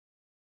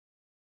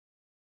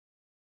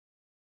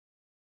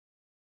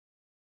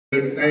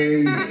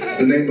Name,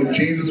 the name of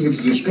Jesus, which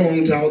is a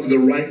strong tower that the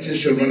righteous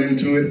shall run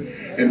into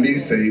it and be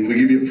saved. We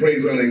give you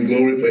praise, honor, and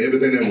glory for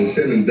everything that was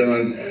said and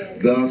done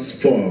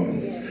thus far.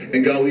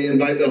 And God, we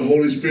invite the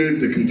Holy Spirit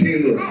to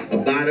continue to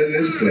abide in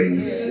this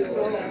place.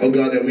 Oh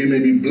God, that we may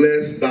be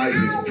blessed by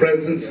His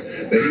presence,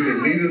 that He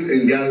may lead us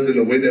and guide us in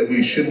the way that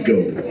we should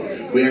go.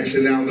 We ask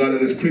you now, God,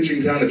 at this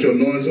preaching time that your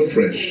anointings are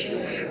fresh.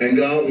 And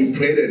God, we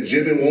pray that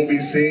Jimmie won't be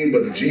seen,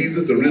 but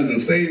Jesus, the risen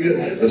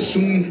Savior, the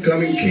soon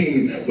coming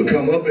King, will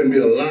come up and be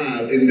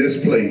alive in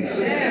this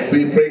place.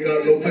 We pray,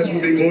 God, no flesh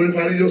will be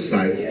glorified in your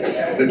sight,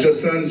 that your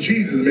Son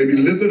Jesus may be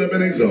lifted up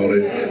and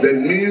exalted, that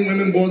men,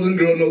 women, boys, and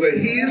girls know that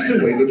He is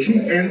the way, the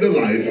truth, and the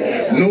life.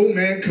 No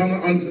man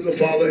cometh unto the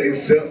Father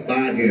except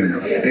by Him.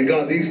 And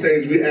God, these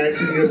things we ask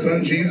in your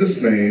Son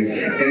Jesus' name,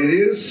 and it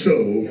is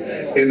so.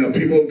 And the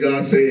people of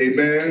God say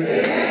amen,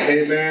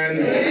 amen,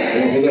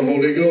 and for the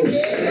Holy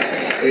Ghost.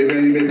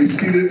 Amen. You may be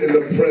seated in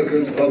the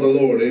presence of the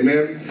Lord.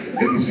 Amen.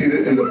 You may be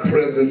seated in the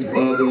presence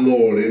of the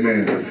Lord.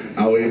 Amen.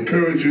 I will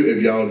encourage you,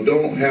 if y'all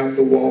don't have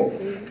to walk,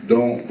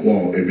 don't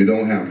walk. If you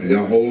don't have to,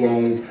 y'all hold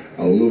on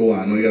a little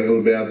while. I know you got to go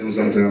to the bathroom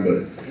sometime,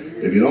 but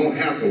if you don't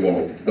have to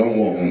walk, don't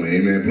walk on me.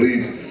 Amen.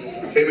 Please.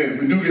 Amen.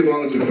 We do give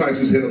honor to Christ,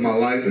 who's head of my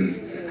life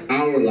and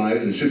our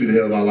lives, and should be the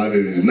head of our life.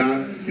 If he's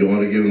not, you ought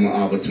to give him an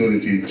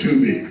opportunity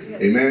to be.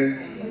 Amen.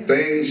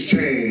 Things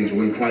change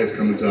when Christ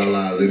comes into our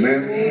lives.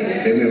 Amen.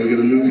 Amen. We get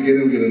a new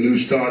beginning. We get a new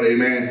start.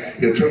 Amen.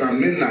 He'll turn our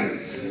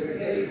midnights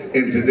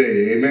into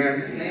day.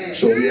 Amen.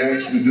 So we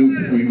actually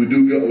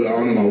do go. We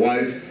honor my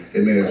wife.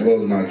 Amen. As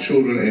well as my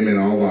children. Amen.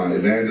 All our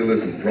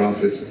evangelists and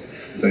prophets.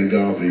 Thank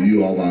God for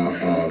you, all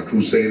our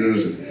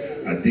crusaders,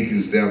 and our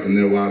deacon staff and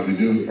their wives. We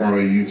do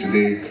honor you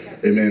today.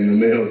 Amen. The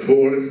male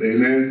chorus.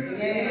 Amen.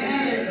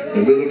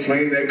 The little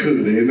train that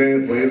could.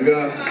 Amen. Praise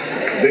God.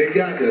 They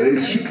got that. They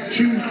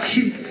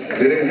shoot.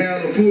 They didn't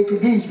have the full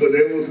caboose, but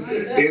there was,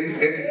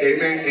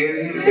 amen,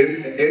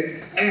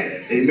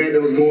 amen,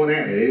 that was going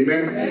at it,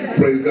 amen.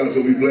 Praise God.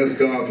 So we bless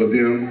God for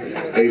them,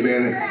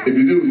 amen. If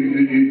you do,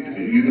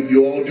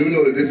 you all do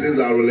know that this is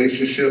our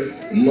relationship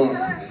month,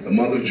 the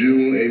month of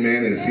June,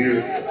 amen. And it's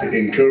here to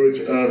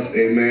encourage us,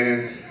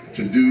 amen,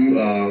 to do,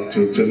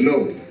 to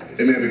know,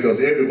 amen,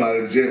 because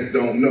everybody just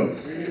don't know,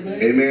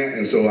 amen.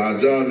 And so our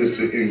job is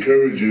to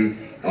encourage you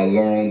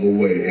along the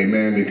way,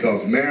 amen,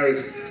 because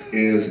marriage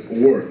is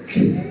work.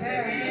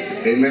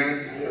 Amen.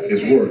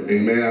 It's work.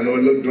 Amen. I know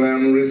it looks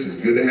glamorous. It's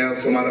good to have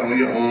somebody on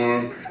your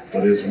arm,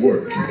 but it's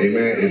work.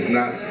 Amen. It's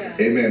not,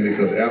 amen,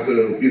 because after,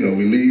 we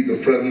leave the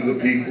presence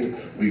of people,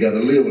 we got to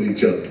live with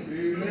each other.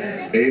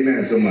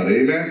 Amen,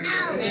 somebody. Amen.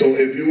 So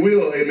if you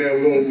will,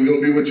 amen, we're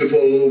going to be with you for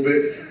a little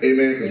bit.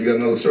 Amen, because we got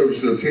another service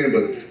to attend.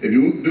 But if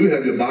you do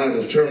have your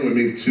Bibles, turn with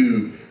me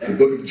to the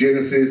book of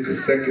Genesis, the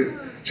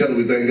 2nd chapter.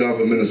 We thank God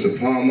for Minister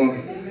Palmer.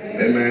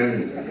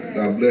 Amen.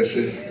 God bless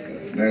you.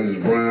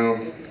 Evangelist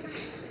Brown.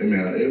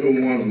 Amen.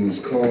 Everyone who's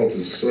called to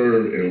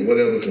serve in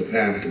whatever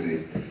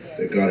capacity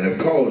that God have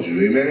called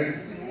you. Amen.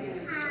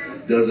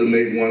 Doesn't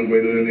make one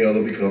greater than the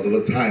other because of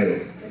a title.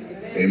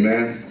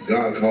 Amen.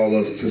 God called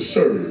us to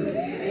serve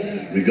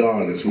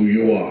regardless who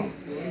you are.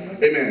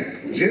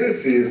 Amen.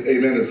 Genesis,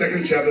 amen, the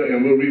 2nd chapter,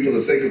 and we'll read for the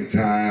sake of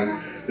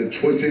time the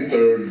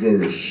 23rd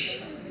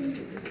verse.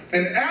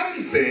 And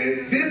Adam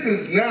said, "This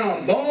is now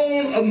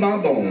bone of my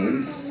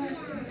bones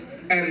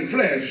and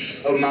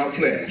flesh of my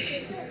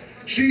flesh.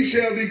 She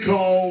shall be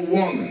called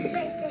woman,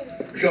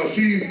 because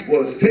she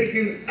was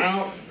taken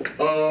out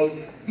of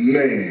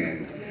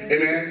man."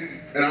 Amen.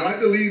 And I like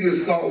to leave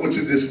this thought with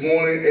you this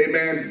morning.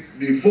 Amen.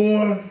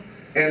 Before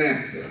and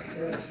after.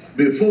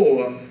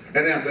 Before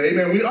and after.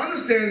 Amen. We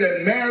understand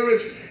that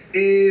marriage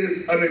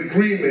is an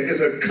agreement.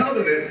 It's a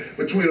covenant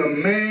between a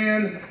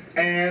man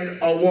and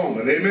a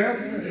woman.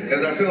 Amen.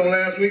 As I said on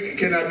last week, it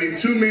cannot be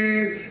two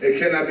men, it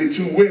cannot be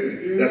two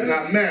women. That's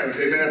not marriage.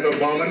 Amen. That's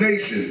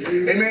abomination.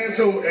 Amen.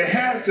 So it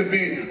has to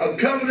be a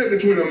covenant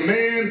between a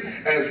man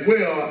as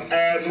well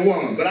as a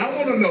woman. But I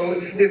want to know,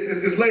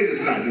 it's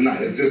ladies' night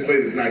tonight. It's just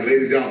ladies' night.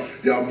 Ladies,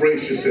 y'all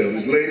brace yourselves.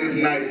 It's ladies'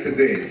 night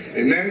today.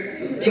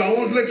 Amen. So I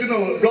want to let you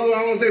know, brother,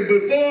 I want to say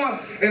before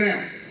and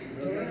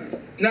after.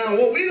 Now,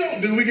 what we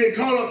don't do, we get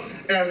caught up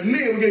as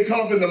men, we get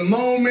caught up in the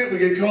moment, we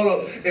get caught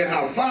up in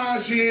how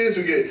fine she is,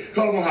 we get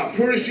caught up on how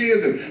pretty she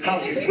is and how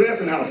she's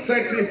dressed and how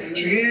sexy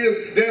she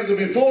is. There's a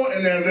before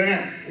and there's an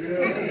after.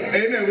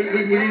 Amen.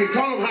 We get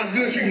caught up how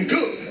good she can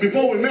cook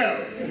before we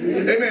marry.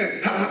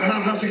 Amen.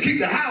 How she keep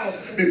the house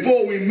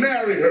before we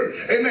marry her.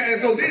 Amen.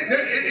 And so in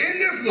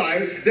this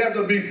life, there's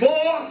a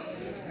before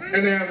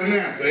and there's an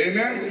after.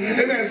 Amen.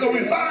 Amen. So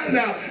we find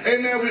out,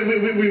 amen,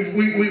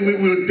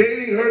 we're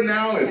dating her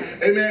now, and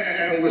amen,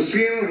 and we're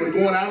seeing her, we're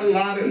going out a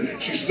lot, and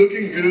she's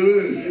looking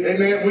good, and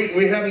amen,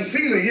 we haven't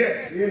seen her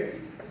yet.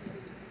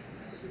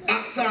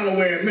 Outside of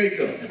wearing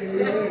makeup.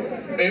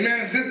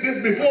 Amen.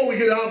 This before we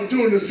get the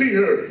opportunity to see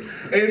her.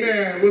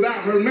 Amen.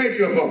 Without her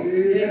makeup on.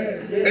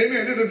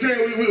 Amen. This is a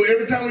tale.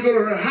 Every time we go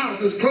to her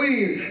house, it's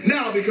clean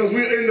now because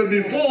we're in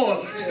the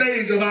before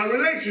stage of our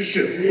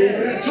relationship.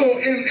 So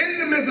in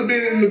the midst of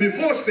being in the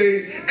before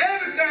stage,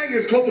 everything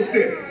is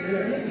copacetic.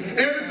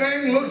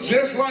 Everything everything looks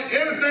just right.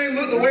 Everything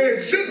looks the way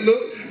it should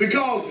look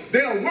because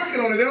they are working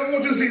on it. They don't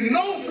want you to see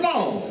no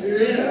flaws.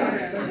 This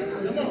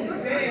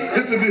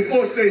is the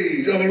before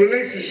stage of a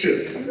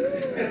relationship.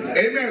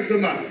 Amen,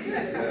 somebody.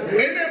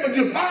 Amen. But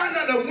you find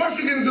out that once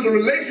you get into the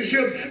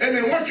relationship, and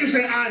then once you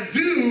say, I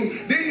do,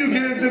 then you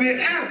get into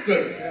the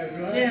after.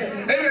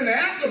 And then the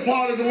after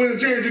part is the when the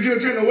chance you get a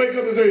chance to wake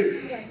up and say,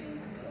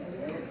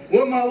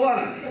 what my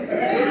wife?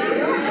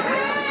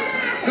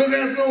 Because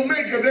there's no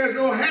makeup, there's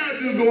no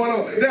hairdo going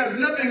on. There's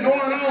nothing going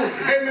on,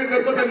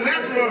 amen, but the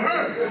natural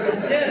her.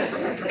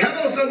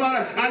 Hello,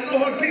 somebody. I know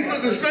her teeth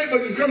looking straight,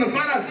 but it's going to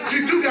find out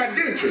she do got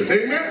dentures.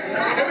 Amen?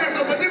 Amen.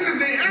 So, but this is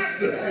the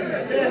after.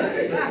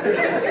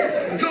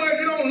 So if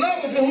you don't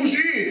love her for who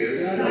she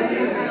is,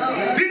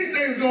 these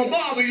things going to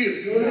bother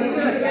you.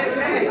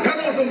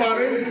 Hello,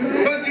 somebody.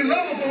 But if you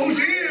love her for who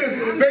she is,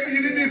 baby,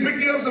 you need to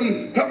pick you up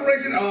some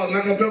preparation,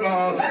 not no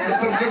pepper,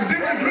 some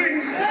Dixie cream.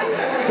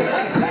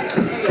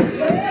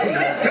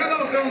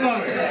 Hello,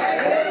 somebody.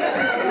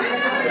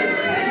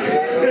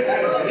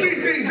 See,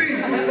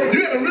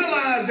 you got to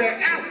realize that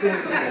after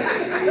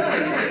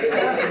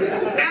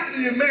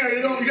you're married,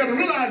 you got to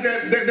realize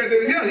that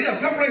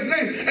preparation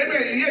names.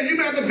 Amen. Yeah, you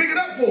may have to pick it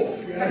up for.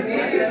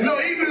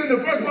 Even in the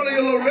first part of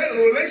your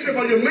relationship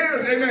or your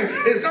marriage, amen,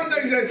 it's some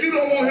things that you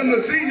don't want him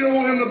to see, you don't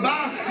want him to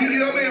buy. You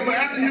know what I mean? But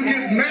after you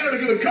get married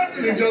and get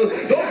accustomed to each other,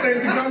 those things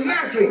become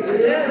natural.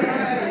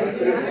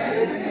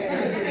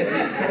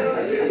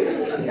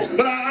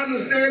 But I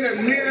understand that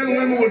men and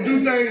women will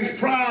do things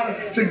prior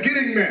to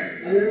getting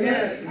married.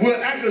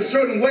 Will act a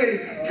certain way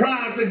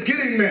prior to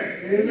getting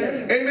married.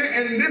 Amen.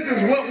 And this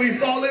is what we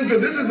fall into.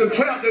 This is the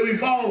trap that we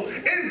fall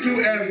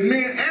into as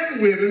men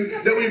and women,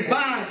 that we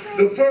buy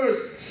the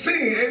first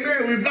scene.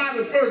 Amen. We buy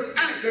the first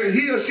act that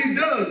he or she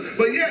does.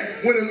 But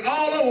yet, when it's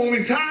all over, when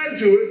we tie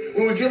into it,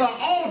 when we give our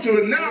all to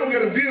it, now we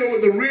got to deal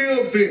with the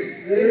real thing.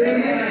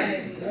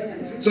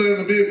 So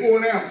there's a before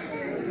and after.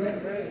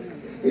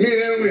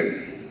 Men and women.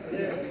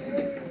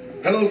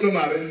 Hello,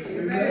 somebody.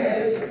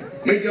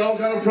 Make you all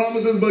kind of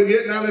promises, but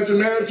yet now that you're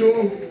married to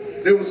them,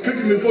 they was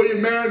cooking before you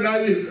married, now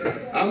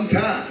I'm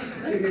tired.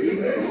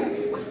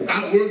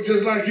 I work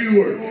just like you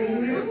work.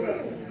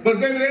 But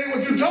baby, that ain't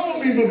what you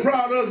told me but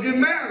prior to us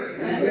getting married.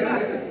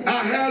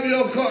 I had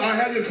your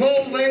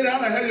clothes laid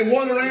out, I had your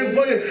water ran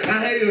for you, I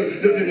had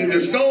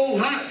your stove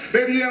hot.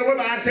 Baby, you gotta worry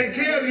about I take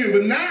care of you.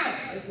 But now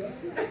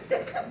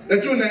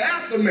that you're in the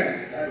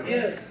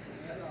aftermath,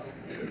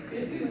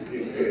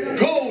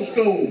 cold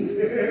stove,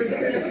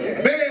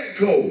 bed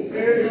cold,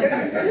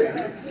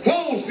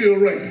 clothes still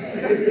rain.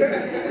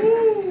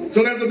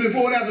 So that's the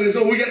before and after.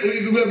 So we have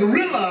to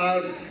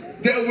realize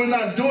that we're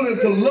not doing it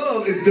to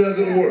love, it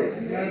doesn't work.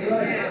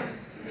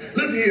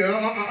 Listen here,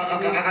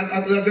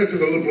 that's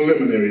just a little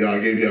preliminary I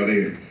gave y'all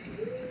there.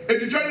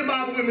 If you turn your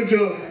Bible with me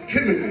to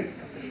Timothy,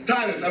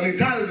 Titus,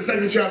 the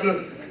second chapter,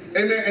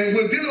 and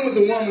we're dealing with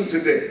the woman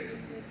today.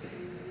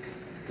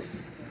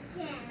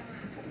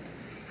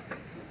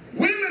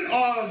 Women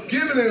are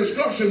given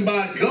instruction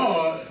by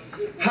God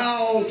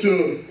how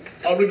to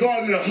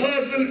regarding their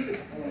husband,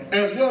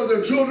 as well as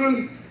their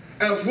children,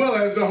 as well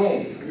as the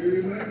home.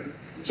 Amen.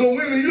 So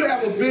women, you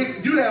have a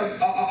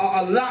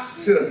lot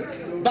to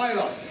bite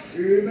off.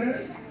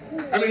 Amen.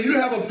 You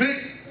have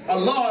a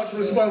large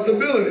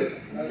responsibility.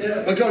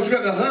 Because you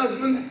got the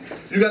husband,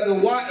 you got the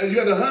wife, you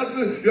got the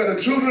husband, you got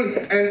the children,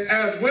 and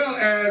as well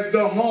as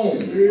the home.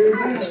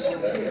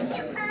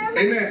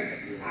 Amen.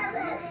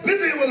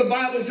 Listen to what the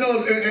Bible tells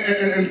us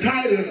in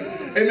Titus,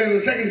 amen,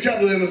 the second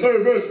chapter and the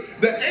third verse.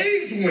 The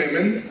aged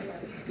women,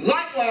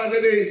 likewise,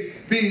 that they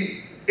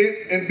be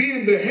in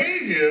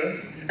behavior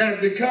as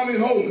becoming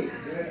holy,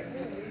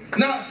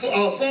 not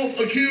false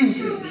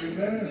accusers.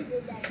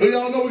 So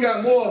y'all know we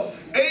got more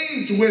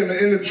aged women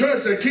in the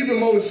church that keep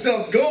more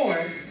stuff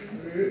going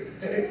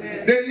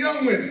than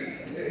young women.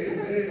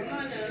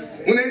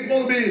 When they're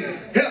supposed to be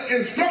help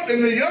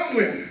instructing the young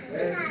women.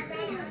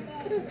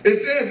 It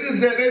says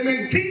that they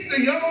may teach the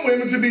young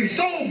women to be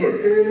sober,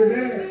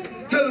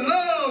 to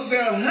love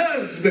their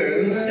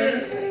husbands,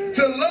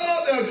 to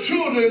love their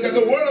children, that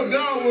the word of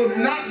God will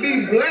not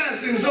be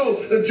blasphemed.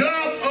 So the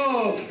job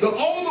of the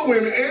older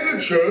women in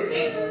the church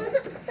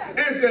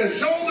is to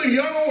show the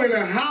young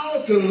women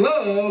how to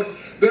love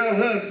their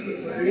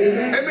husbands.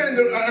 Amen.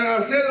 And I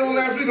said it on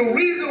last week, the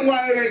reason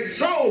why it ain't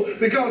so,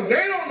 because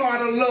they don't know how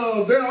to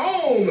love their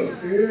own.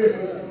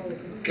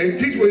 Can't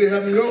teach where you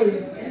haven't gone.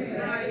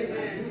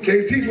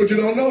 Can't teach what you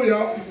don't know,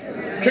 y'all.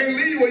 Can't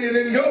leave where you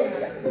didn't go.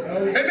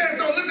 Amen.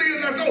 So listen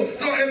here. So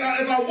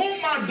if I want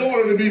my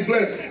daughter to be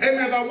blessed,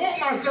 amen, if I want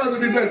my son to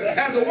be blessed,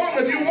 as a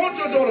woman, if you want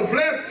your daughter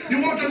blessed,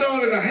 you want your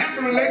daughter in a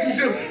happy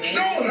relationship,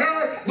 show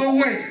her the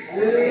way.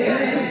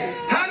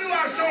 How do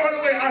I show her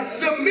the way? I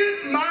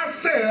submit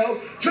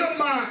myself to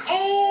my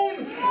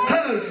own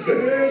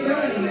husband.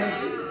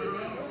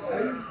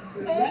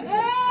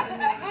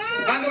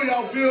 I know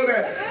y'all feel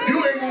that.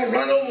 You ain't going to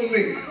run over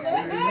me.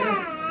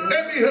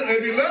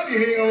 If he love you,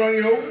 he ain't gonna run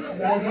you over.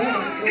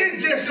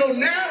 It's just your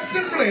nasty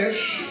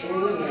flesh.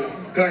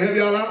 Can I help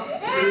y'all out?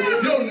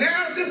 Your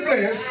nasty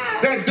flesh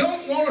that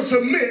don't want to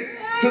submit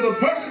to the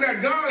person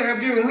that God has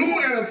given rule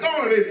and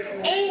authority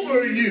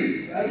over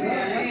you.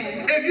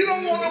 If you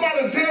don't want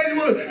nobody to tell you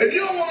what, if you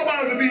don't want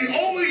nobody to be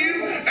over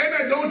you,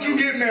 amen, don't you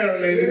get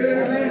married, ladies.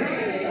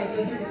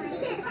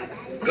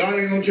 God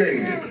ain't gonna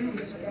change it.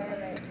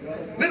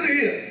 Listen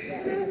here.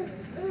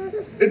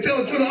 It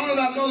tells the children, honor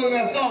thy mother and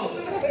thy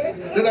father,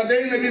 that thy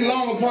days may be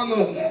long on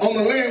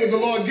the land which the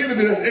Lord giveth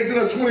thee. That's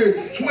Exodus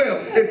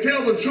 20:12. It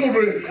tells the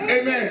children,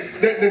 amen,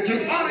 that you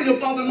honor your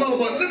father and mother.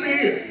 But listen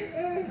here.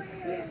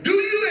 Do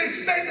you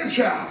expect a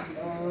child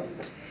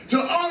to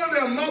honor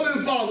their mother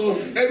and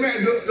father,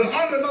 amen, to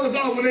honor their mother and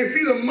father when they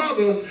see the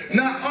mother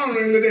not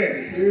honoring the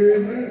daddy?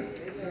 Amen.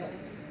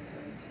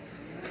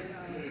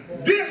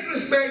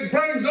 Disrespect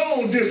brings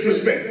on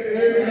disrespect.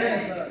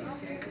 Amen.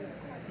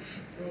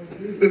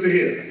 Listen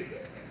here.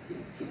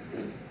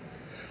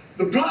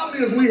 The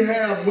problem is we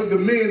have with the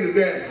men is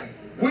that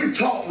we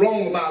talk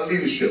wrong about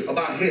leadership,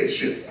 about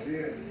headship.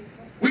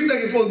 We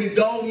think it's supposed to be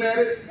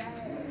dogmatic.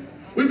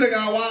 We think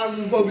our wives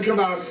are supposed to become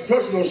our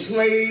personal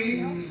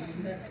slaves.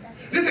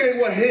 This ain't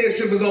what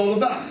headship is all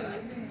about.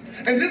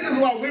 And this is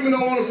why women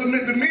don't want to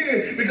submit to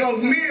men, because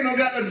men don't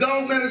got the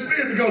dogmatic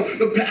spirit, because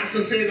the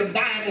pastor said, the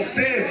Bible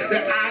said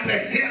that I'm the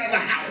head of the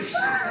house.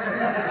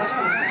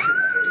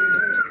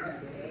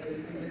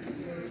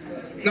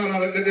 No,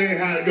 that ain't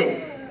how it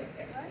goes.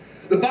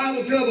 The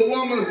Bible tells a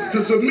woman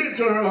to submit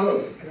to her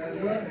husband.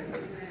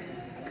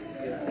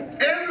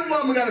 Every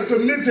woman got to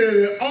submit to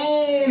their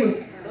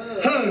own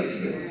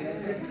husband.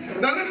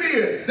 Now listen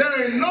here,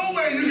 there ain't no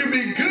way you can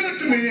be good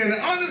to me and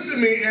honest to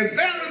me and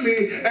fair to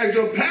me as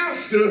your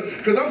pastor,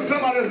 because I'm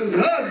somebody else's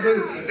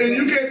husband, and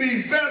you can't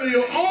be fair to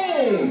your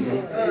own.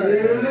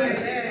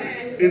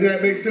 If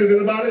that makes sense,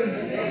 anybody?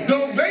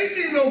 Don't bake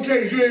me no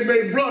case you ain't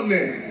made blood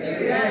man.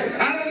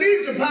 I don't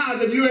need your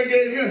pies if you ain't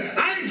gave him.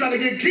 I ain't trying to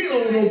get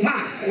killed over no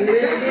pie.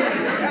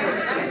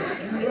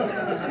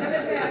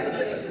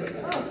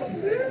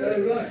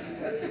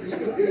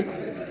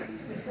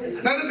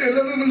 Now listen,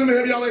 let me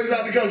help y'all ladies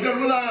out, because you got to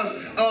realize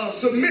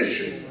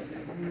submission.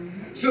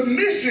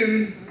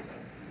 Submission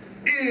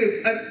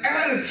is an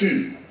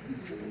attitude.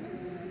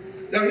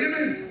 Y'all hear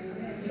me?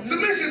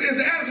 Submission is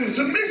an attitude.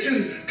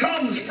 Submission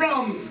comes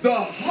from the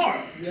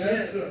heart.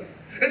 Yes, sir.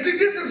 And see,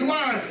 this is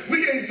why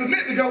we can't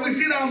submit, because we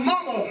see our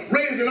mama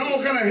raised in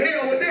all kind of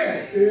hell with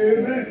that.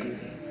 Amen.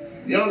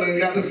 Y'all ain't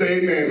got to say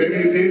amen. Maybe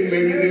you did,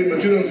 maybe you didn't,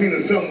 but you done seen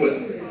it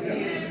somewhere.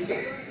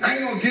 I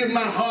ain't gonna give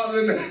my heart to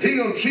him. He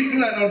gonna treat me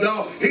like no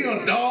dog. He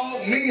gonna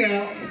dog me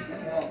out.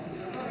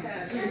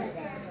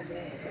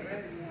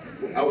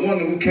 I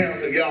wonder who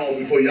counseled y'all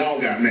before y'all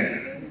got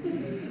married.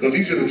 Because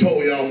he should have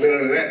told y'all better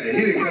than that. He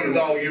didn't come to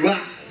dog you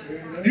out.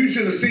 You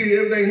should have seen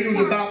everything he was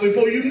about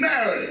before you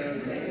married.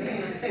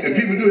 And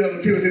people do have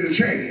a tendency to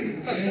change.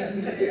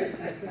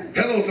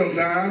 Hello,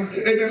 sometimes.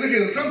 Amen. Look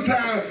at it.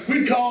 Sometimes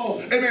we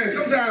call, amen,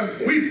 sometimes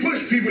we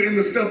push people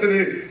into stuff that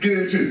they get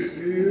into.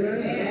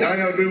 Y'all ain't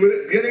gotta agree with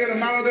it. Yeah, they got a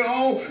mind of their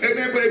own.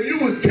 Amen. But if you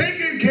was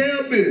taking care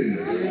of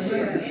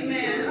business,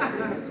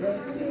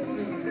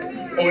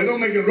 oh, it don't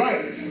make it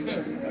right,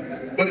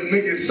 but it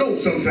make it so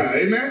sometimes.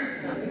 Amen.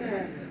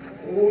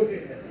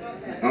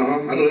 I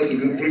know that's a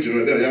good preacher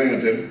right there. Y'all ain't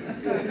gonna tell me.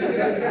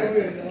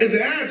 It's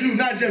an attitude,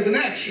 not just an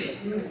action.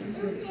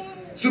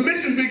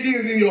 Submission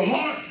begins in your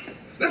heart.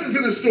 Listen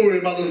to this story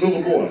about this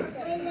little boy.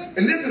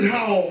 And this is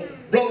how,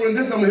 brother, and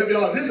this I'm gonna help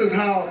y'all out. This is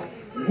how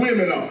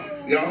women are.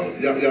 Y'all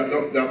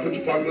put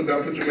your pocketbook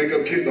down, put your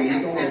makeup kit, don't be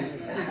throwing.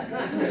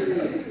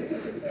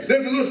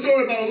 There's a little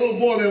story about a little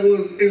boy that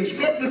was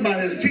instructed by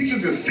his teacher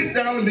to sit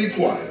down and be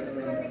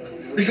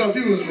quiet because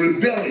he was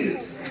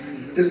rebellious.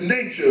 His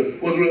nature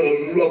was of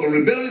a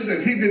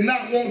rebelliousness. He did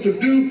not want to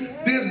do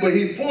this, but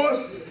he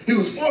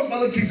was forced by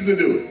the teacher to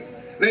do it.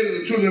 Later,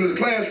 the children in his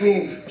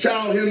classroom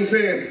challenged him,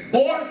 saying,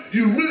 "Boy,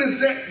 you really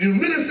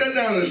sat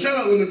down and shut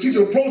up when the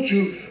teacher approached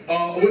you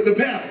with the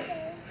paddle."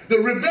 The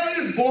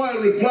rebellious boy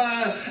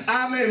replied,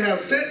 I may have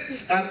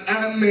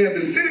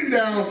been sitting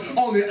down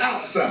on the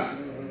outside,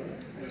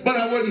 but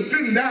I wasn't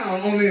sitting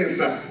down on the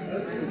inside."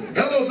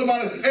 Hello,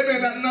 somebody.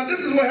 Amen. Now this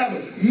is what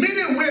happened.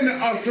 Many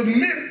women are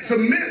submitted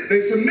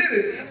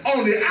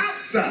on the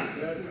outside,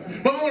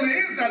 but on the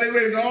inside they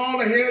raise all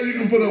the hell you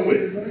can put up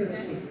with.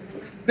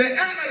 They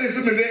act like they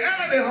submit, they act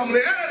like they're humble,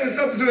 they act like they're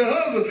something to their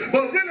husband,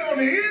 but really on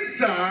the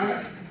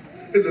inside,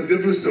 it's a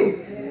different story.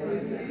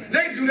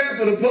 They do that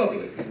for the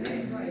public.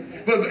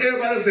 But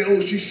everybody say,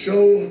 oh, she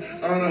sure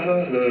honor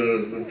her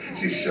husband.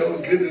 She sure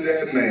good to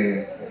that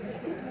man.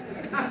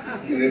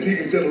 And if he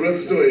can tell the rest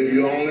of the story, if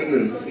you only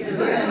knew.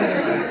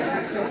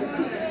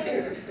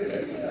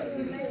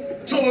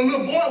 So the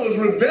little boy was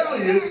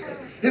rebellious.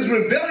 His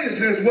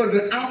rebelliousness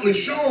wasn't outwardly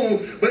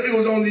shown, but it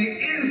was on the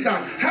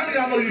inside. How many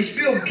of y'all know you're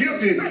still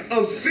guilty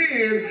of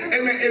sin?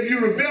 Amen. If you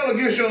rebel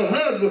against your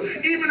husband,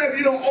 even if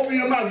you don't open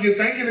your mouth, you're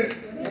thinking it.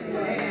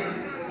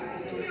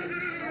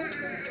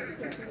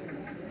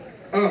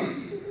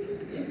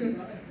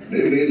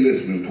 Maybe they ain't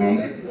listening,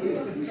 Palmer.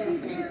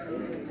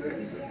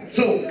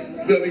 So,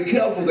 we gotta be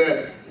careful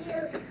that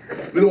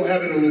we don't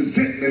have any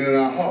resentment in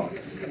our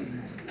hearts.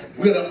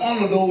 We got to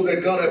honor those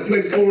that God has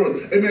placed over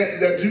us. Amen.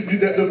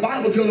 That the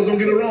Bible tells us, don't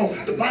get it wrong,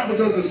 the Bible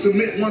tells us to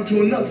submit one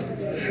to another.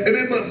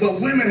 Amen.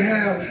 But women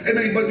have,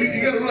 amen, but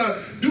you got to realize,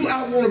 do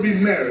I want to be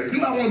married?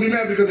 Do I want to be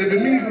married? Because if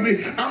it means for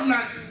me, I'm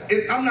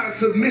not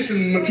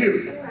submission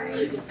material.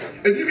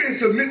 If you can't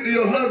submit to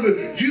your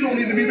husband, you don't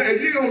need to be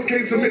married. If you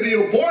can't submit to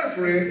your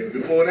boyfriend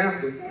before and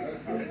after,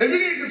 if you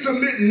can't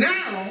submit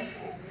now,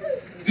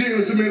 you ain't going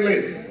to submit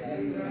later.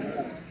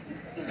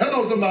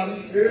 Hello, somebody.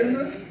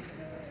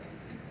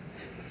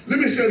 Let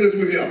me share this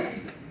with y'all.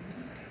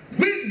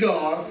 With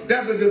God,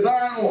 that's a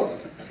divine order.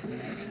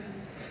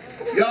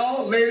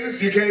 Y'all,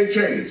 ladies, you can't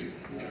change it.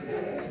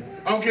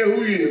 I don't care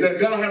who you is. That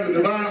God has a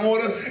divine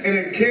order, and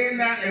it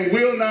cannot and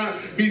will not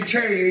be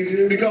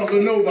changed because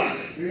of nobody.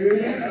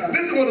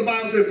 This is what the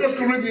Bible says.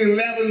 1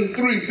 Corinthians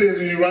 11:3 says,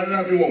 and you write it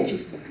down if you want to.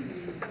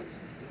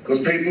 Because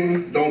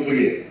people don't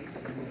forget.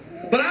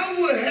 But I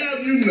would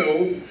have you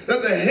know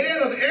that the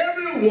head of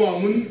every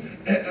woman,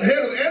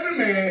 head of every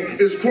man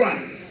is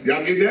Christ.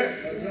 Y'all get that?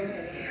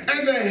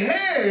 And the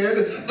head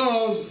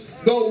of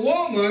the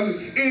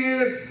woman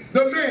is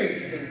the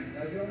man.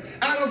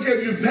 I don't care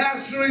if you're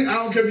pastoring, I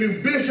don't care if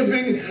you're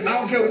bishoping, I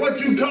don't care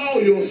what you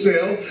call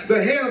yourself.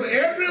 The head of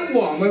every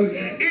woman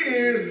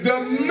is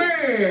the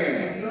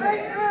man.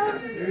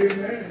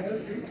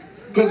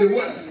 Because it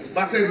what?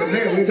 By saying the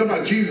man, we're talking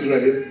about Jesus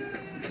right here.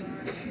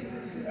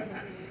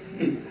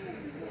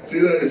 See,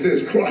 it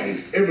says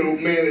Christ. Every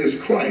man is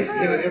Christ. The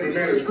head of every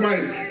man is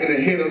Christ. And the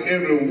head of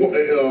every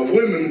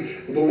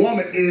the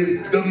woman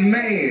is the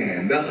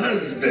man, the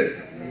husband.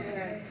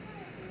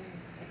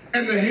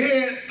 And the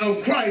head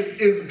of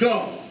Christ is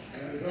God.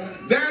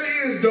 That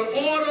is the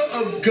order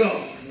of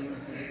God.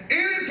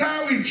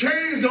 Anytime we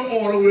change the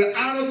order, we're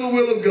out of the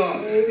will of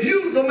God.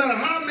 You, no matter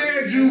how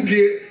mad you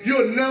get,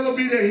 you'll never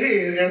be the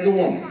head as a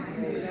woman.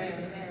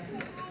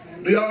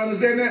 Do y'all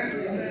understand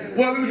that?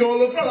 Well, let me go a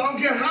little further. I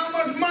don't care how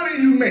much money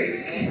you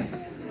make.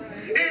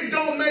 It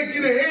don't make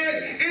you the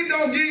head. It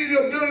don't give you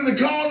the ability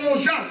to call no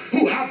shot.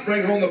 Ooh, I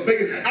bring home the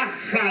bacon. I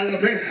fry in the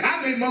pan.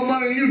 I make more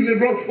money than you,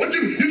 Negro. What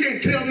you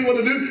can't tell me what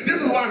to do.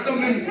 This is why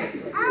something.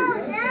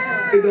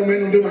 It don't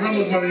make no difference how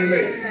much money you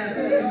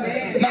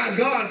make. My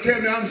God tell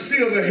me I'm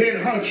still the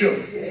head honcho.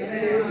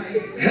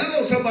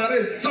 Hello,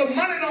 somebody. So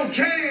money don't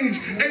change,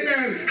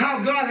 amen,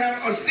 how God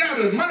has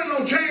established. Money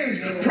don't change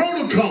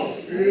protocol.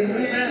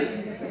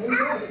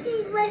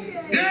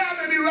 Yeah, I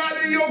may be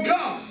riding in your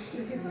car.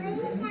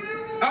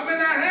 I may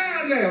not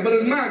have now, but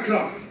it's my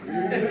car.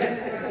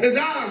 It's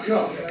our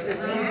car.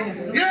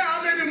 Yeah, I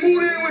may be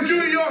moved in with you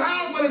in your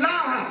house, but it's our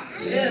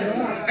house.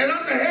 And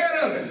I'm the head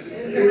of it.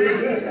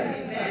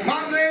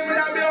 My name may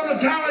not be on the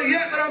title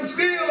yet, but I'm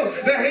still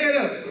the head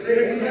of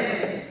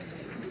it.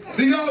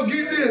 Do y'all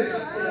get this?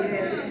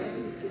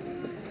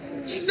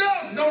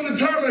 Stuff don't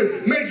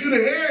determine makes you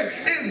the head.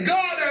 It's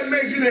God that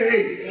makes you the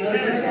head.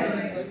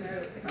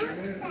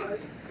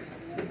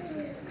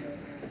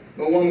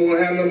 No woman will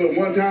have another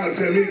one time to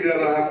tell me to get out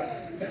of the house.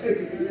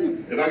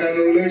 If I got in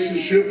a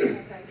relationship and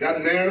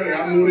got married and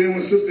I moved in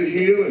with Sister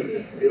Hill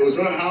and it was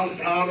her house,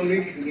 proud of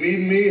me,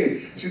 meeting me,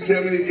 and she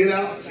tell me to get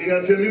out. She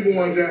got to tell me for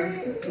one time,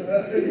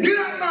 get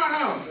out of my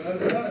house.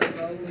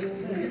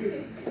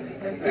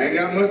 I ain't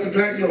got much to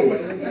pack no way.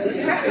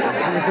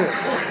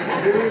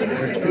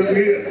 Listen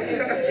here.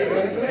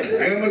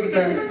 I ain't got much to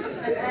pack.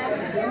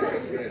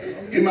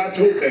 Get my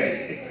tote bag.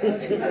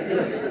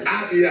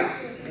 I'll be out.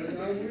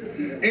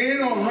 Ain't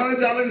no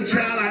 $100 in the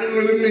child, I didn't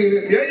really mean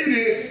it. Yeah, you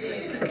did.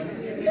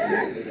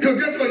 Because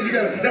guess what?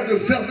 That's a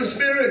selfish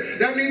spirit.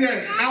 That means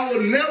that I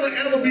will never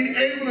ever be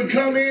able to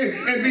come in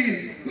and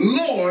be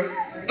Lord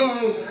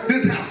of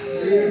this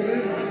house.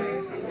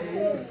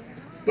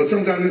 But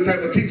sometimes this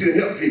type of teaching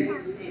help people.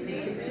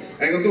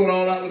 I ain't gonna throw it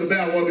all out with the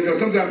bad water because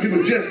sometimes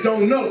people just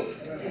don't know.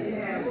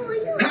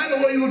 How in the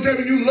world you gonna tell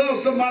me you love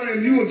somebody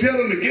and you gonna tell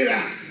them to get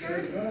out?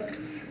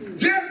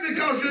 Just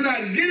because you're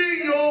not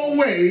getting your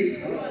way.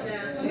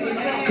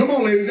 Come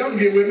on, ladies, y'all can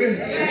get with me.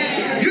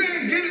 You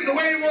ain't get it the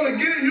way you want to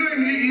get it.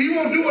 You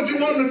won't do what you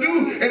want to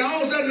do, and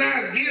all of a sudden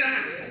now get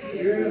out.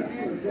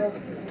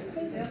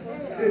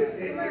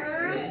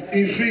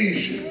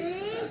 Ephesians.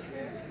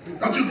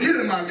 Don't you get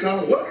in my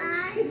car? What?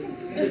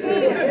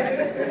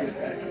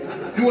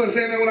 You wasn't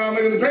saying that when I was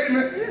making the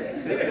payment.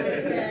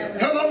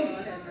 Hello?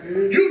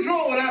 You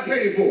drove what I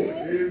paid for,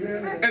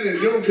 and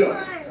it's your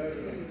car.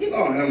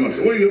 Oh, how much?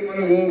 What you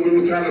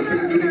were trying to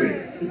send it to me?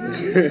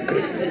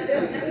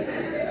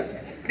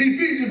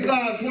 Ephesians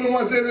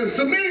 5:21 says,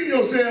 submitting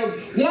yourselves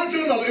one to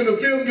another in the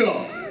fear of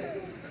God.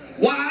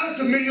 Wives,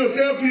 submit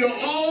yourself to your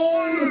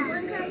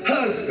own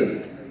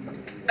husband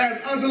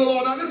as unto the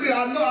Lord. Now listen,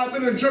 I know I've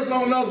been in church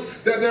long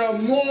enough that there are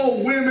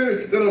more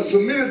women that are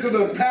submitted to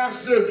the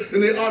pastor than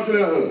they are to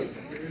their husband.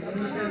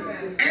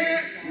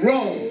 And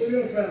wrong.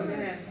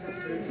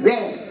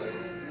 Wrong.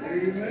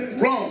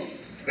 Wrong.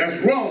 That's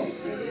wrong.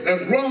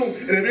 That's wrong.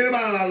 And if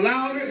anybody's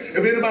allowing it,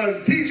 if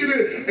anybody's teaching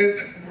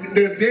it,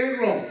 they're dead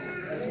wrong.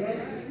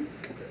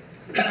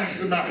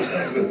 Pastor, my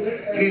husband,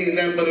 he ain't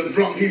nothing but a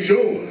drunk. He's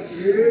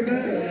yours.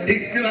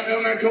 He's still out there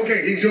on that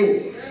cocaine. He's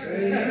yours.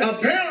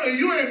 Apparently,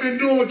 you ain't been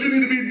doing what you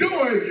need to be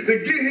doing to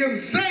get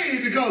him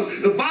saved, because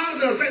the Bible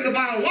says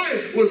sanctify a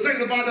wife will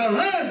sanctify the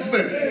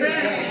husband.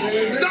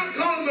 Stop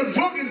calling him a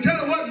drunk and tell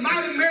him what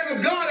mighty man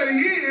of God that he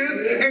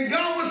is, and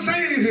God will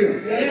save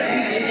him.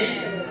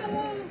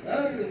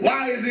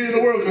 Why is he in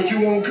the world? Because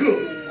you won't cook.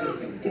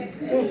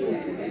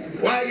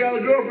 Why you got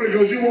a girlfriend?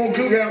 Because you won't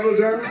cook half the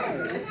time.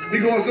 He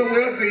going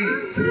somewhere else to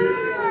eat.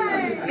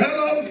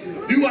 Hello?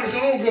 You wash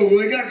your own clothes.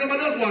 They got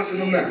somebody else washing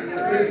them now.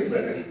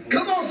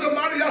 Come on,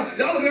 somebody.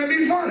 Y'all looking at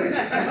me funny.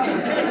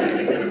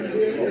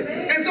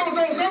 And so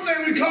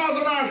something we cause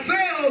on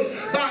ourselves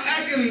by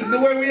acting the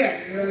way we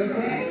act.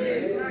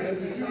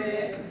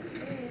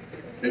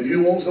 If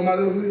you want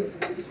somebody else to live,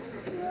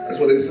 that's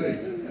what they say.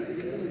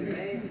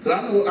 Because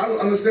I don't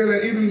understand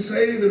that even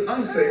saved and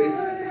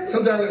unsaved,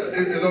 sometimes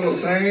it's on the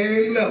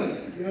same level.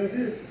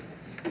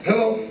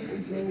 Hello?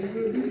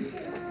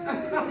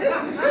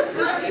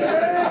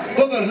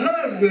 For the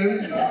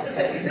husband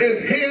is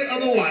head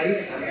of the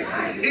wife,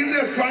 even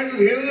as Christ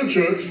is head of the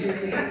church,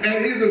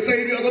 and he is the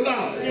Savior of the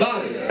body.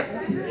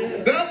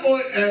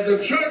 Therefore, as the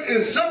church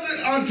is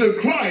subject unto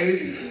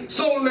Christ,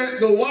 so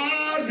let the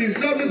wives be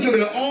subject to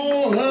their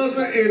own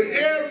husband in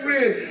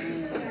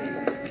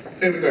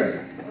everything.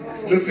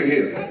 Listen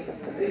here.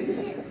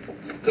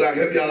 Could I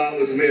help y'all out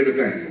with some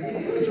everything?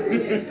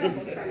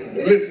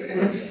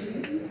 Listen.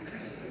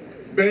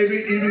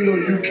 Baby, even though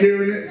you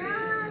carrying it,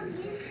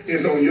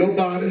 it's on your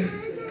body,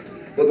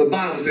 but the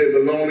Bible said it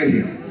belongs to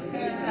him.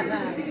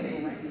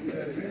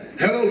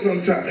 Hello,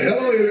 sometime.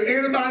 Hello, is there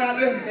anybody out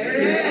there?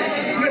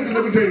 Listen,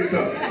 let me tell you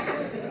something.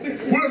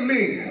 We're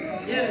men.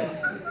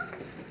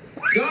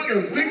 God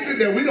can fix it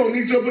that we don't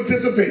need your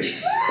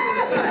participation.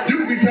 You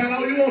can be trying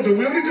all you want to.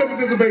 We don't need your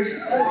participation.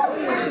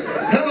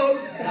 Hello?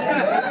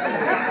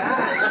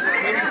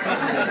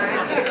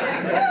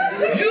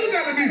 You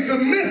got to be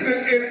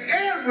submissive in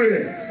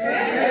every.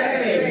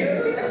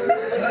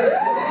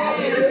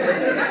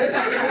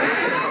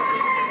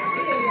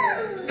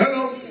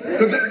 Hello?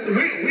 Because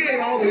we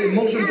ain't all the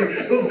emotional.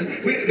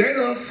 They ain't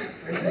us.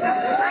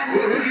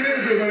 We'll get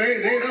into it, but they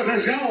ain't us.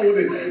 That's y'all with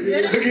it.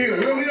 Look here.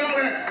 We don't need all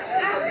that.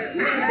 I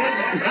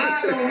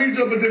don't need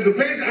your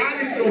participation.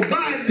 I need your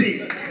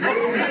body.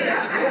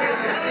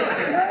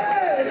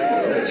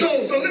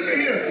 So listen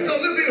here. So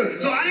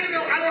I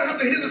don't have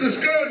to hear the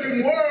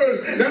discouraging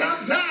words that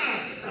I'm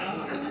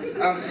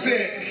tired. I'm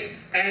sick.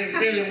 I ain't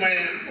feeling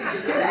well.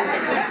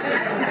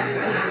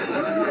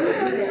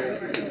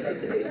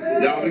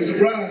 Y'all be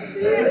surprised.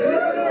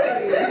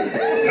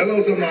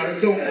 Hello, somebody.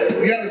 So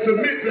you got to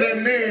submit to that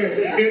man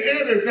in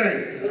everything.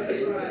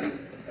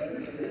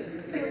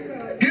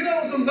 Get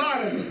on some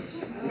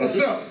vitamins or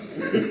something.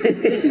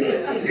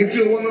 Get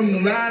you one of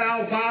them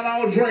 9-hour,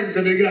 5-hour drinks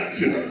if they got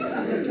to.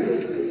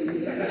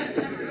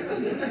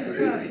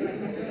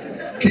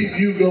 Keep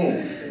you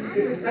going.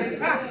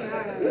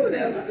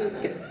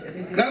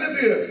 Now listen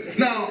here.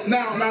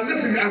 Now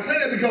listen, I say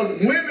that because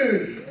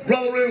women,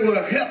 brethren,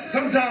 will help.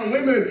 Sometimes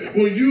women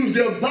will use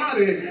their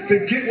body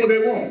to get what they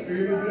want.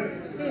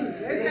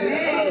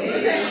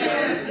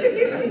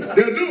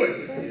 They'll do it.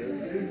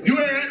 You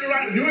ain't acting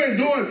right. You ain't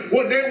doing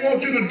what they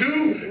want you to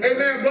do.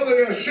 Amen, brother,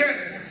 they'll shut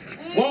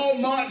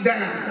Walmart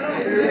down.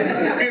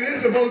 And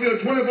it's supposed to be a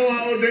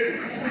 24-hour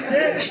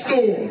day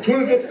store,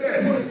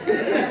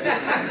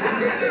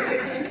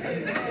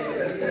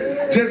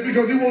 24/7. Just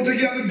because he won't take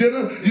you out to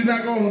dinner, you're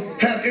not going to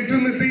have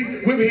intimacy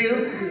with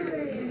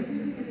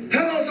him.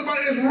 Hello,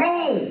 somebody, it's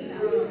wrong.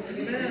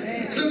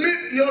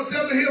 Submit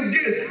yourself to him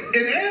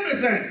in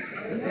everything.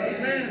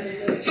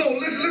 So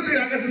listen here,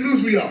 I got some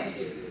news for y'all.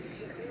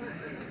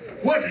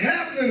 What's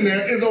happening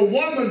there is a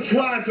woman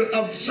trying to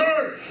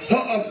assert her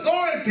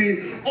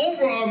authority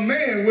over a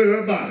man with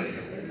her body.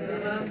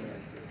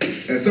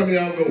 And some of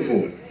y'all go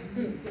for it.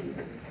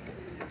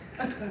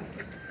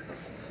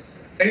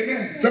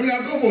 Amen. Some of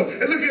y'all go for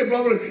it. And look here,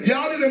 brother.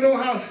 Y'all need to know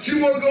how she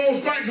want to go on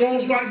strike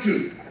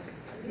too.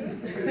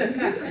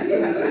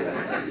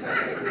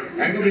 I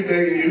ain't gonna be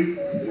begging you.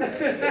 I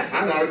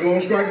know how to go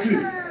on strike too.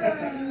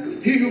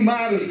 He who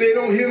mind has stayed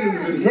on him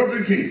is in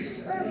perfect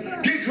peace.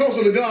 Get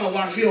closer to God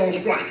while she on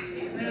strike.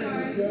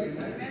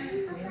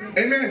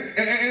 Amen.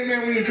 And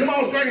when you come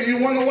on strike and you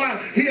wonder why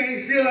he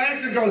ain't still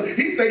acting, because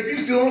he think you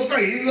still on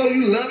strike. Even though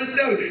you love it,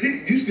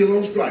 you still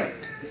on strike.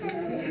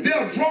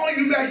 They'll draw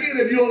you back in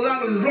if you allow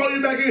them to draw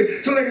you back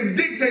in so they can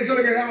dictate, so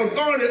they can have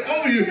authority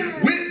over you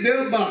with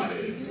their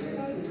bodies.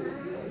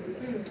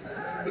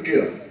 Look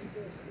here.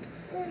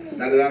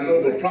 Now that I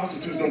know the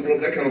prostitutes don't broke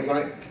that kind of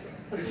fight.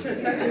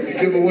 You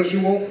give her what she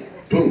want,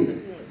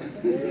 boom.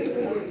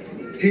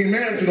 He ain't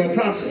married to no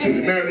prostitute,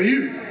 he's married to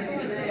you.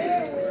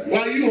 Why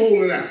are you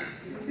holding out?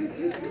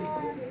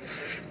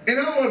 In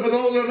other words, for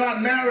those that are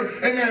not married,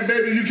 amen,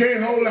 baby, you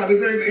can't hold out.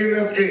 This ain't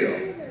NFL.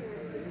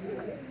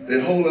 They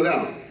hold it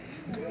out.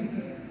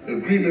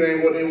 agreement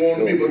ain't what they want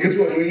to be. But guess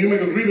what? When you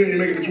make agreement, you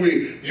make it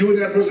between you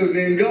and that person and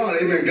then God.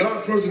 Amen.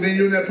 God first and then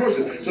you and that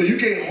person. So you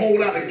can't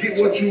hold out and get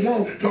what you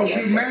want. Because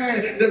you're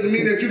mad doesn't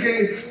mean that you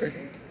can't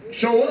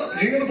show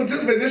up. You ain't going to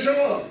participate. Just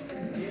show up.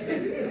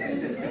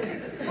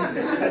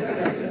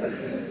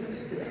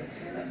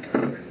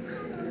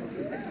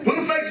 Put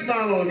a fake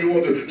smile on if you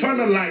want to. Turn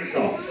the lights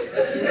off.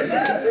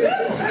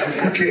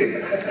 Who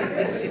cares?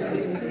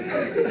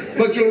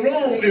 But you're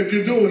wrong if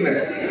you're doing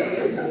that.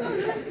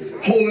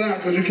 Holding out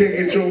because you can't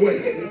get your way.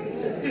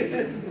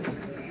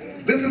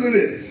 Listen to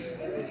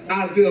this.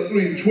 Isaiah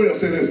 3:12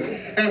 says this.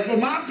 As for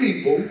my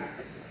people,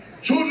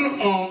 children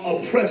are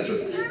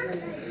oppressors.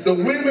 The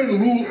women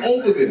rule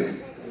over them.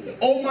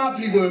 O my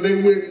people, that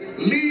they would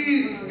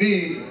lead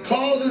thee,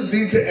 causes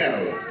thee to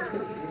error,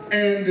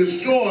 and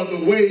destroy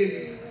the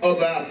way of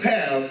thy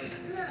path.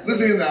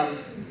 Listen here now.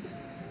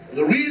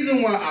 The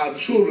reason why our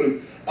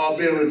children are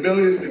being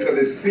rebellious because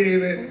they're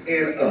seeing it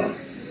in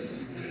us.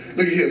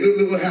 Look at here,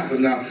 look what happens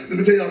now. Let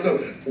me tell y'all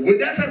something. With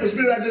that type of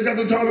spirit I just got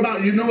to talk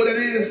about, you know what that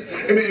is?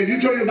 I mean, if you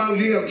turn your Bible,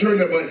 you have to turn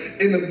there, but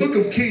in the book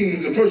of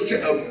Kings, the first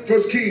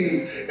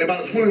Kings,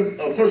 about the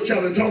 21st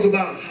chapter, it talks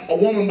about a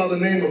woman by the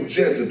name of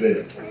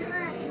Jezebel.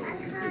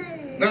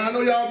 Now, I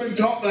know y'all been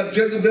taught that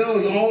Jezebel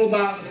is all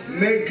about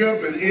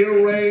makeup and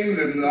earrings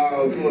and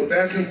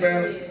fashion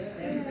family,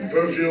 and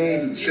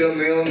perfume,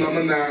 Chanel No.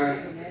 9.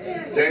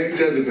 That ain't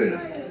Jezebel.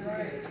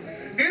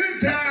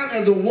 Anytime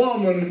as a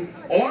woman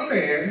or a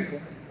man,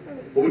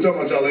 well, we're talking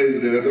about y'all ladies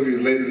today, that's okay,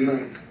 it's ladies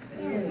tonight.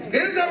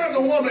 Anytime as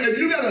a woman, if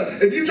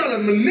you try to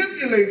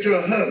manipulate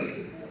your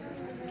husband,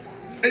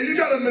 and you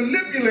try to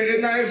manipulate it,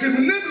 now if she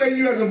manipulates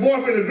you as a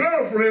boyfriend or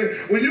girlfriend,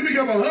 when you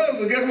become a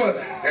husband, guess what?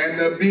 And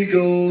the beat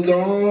goes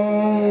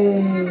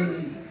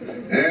on,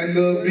 and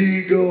the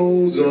beat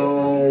goes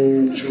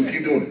on. She'll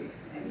keep doing it.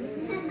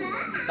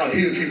 Oh,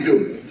 he'll keep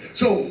doing it.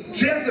 So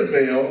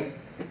Jezebel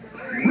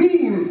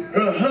ruled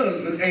her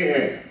husband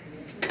Ahab.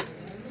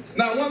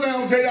 Now, one thing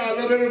I'm gonna tell y'all,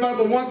 I love everybody,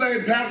 but one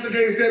thing Pastor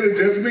can't stand is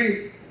just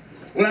me.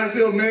 When I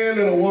see a man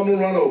let a woman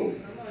run over,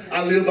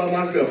 I live by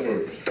myself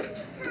first.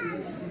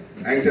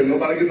 I ain't telling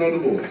nobody to get no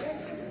divorce.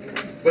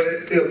 But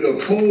if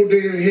a cold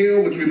day in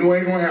hell, which we know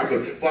ain't gonna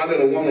happen, but I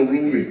let a woman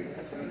rule me.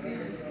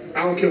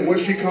 I don't care what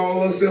she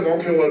calls herself, I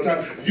don't care what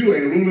time. You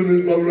ain't ruling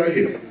this brother right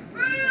here.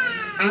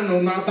 I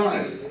know my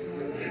Bible.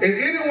 And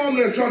any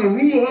woman that's trying to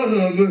rule her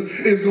husband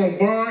is gonna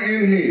burn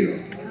in hell.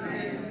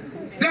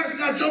 That's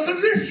not your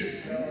position.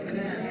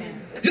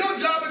 Your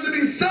job is to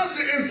be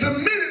subject and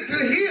submitted to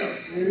him.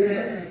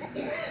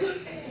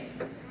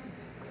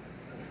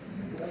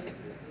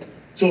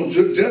 So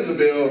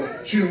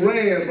Jezebel, she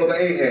ran Brother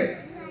Ahab.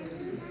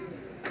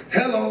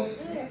 Hello,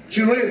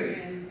 she ran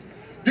him.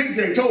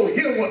 Dictate told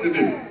him what to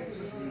do.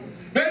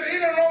 Baby,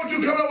 ain't nothing wrong with you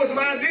coming up with some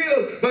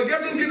ideas, but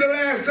guess who get the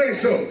last say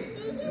so?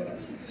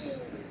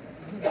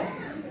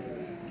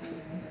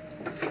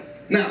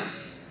 Now,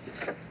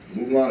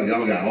 move on.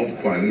 Y'all got awful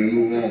quiet. Let me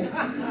move on.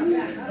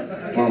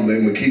 Palm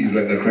name my keys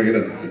right there, crank it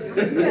up.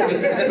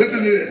 Listen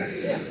to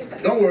this.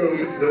 Don't worry,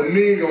 the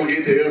men gonna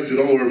get theirs, so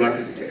don't worry about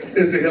it.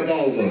 It's to help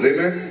all of us,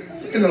 amen?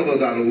 None of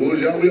us out of the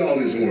woods, y'all. We all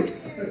need some work.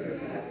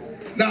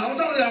 Now, I'm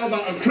talking to y'all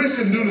about a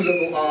Christian duties of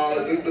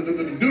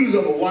the duties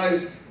of a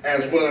wife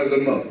as well as a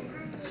mother.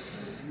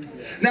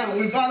 Now,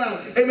 we find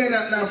out, amen,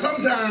 now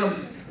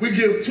sometimes we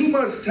give too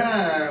much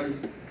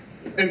time.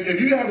 If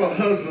you have a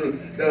husband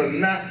that are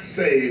not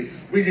saved,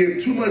 we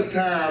give too much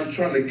time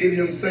trying to get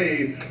him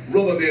saved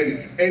rather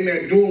than,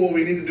 amen, doing what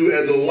we need to do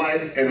as a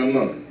wife and a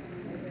mother.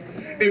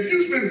 If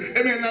you spend,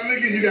 amen, now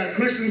look at you got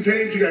Christian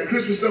tapes, you got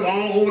Christmas stuff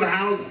all over the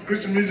house,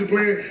 Christian music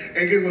playing,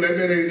 and guess what, that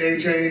man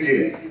ain't changed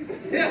yet.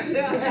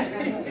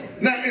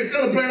 Now,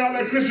 instead of playing all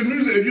that Christian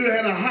music, if you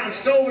had a hot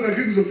stove and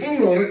cooking some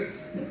food on it,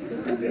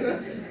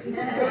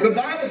 the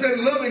Bible says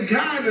loving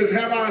kindness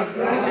have I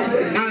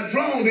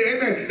drawn thee.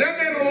 Amen. That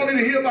man don't want to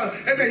hear about,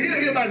 amen, he'll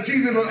hear about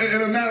Jesus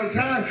in a matter of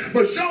time,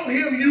 but show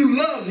him you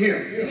love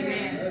him.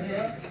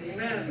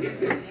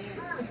 Amen.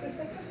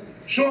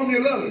 Show him you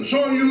love him.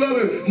 Show him you love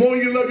him more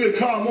than you love your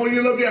car, more than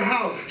you love your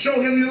house.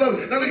 Show him you love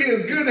him. Now look here,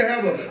 it's good to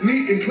have a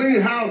neat and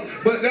clean house,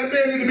 but that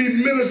man needs to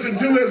be ministered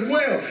to as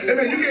well.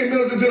 Amen. You can't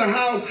minister to the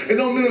house and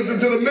don't minister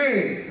to the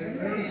man.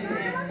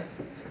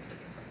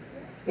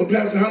 Well,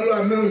 Pastor, how do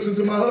I minister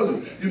to my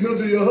husband? You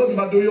minister to your husband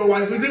by doing your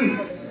wifely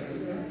duties.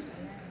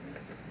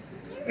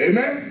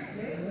 Amen?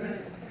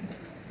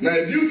 Now,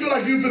 if you feel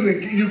like you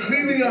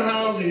cleaning your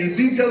house and you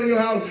detailing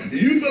your house, and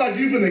you feel like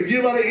you're finna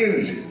give out the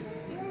energy,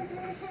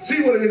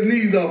 see what his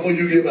needs are before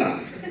you give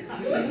out.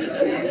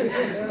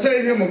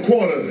 Save him a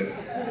quarter of it.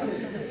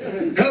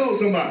 Hello,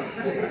 somebody.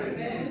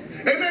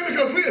 Amen,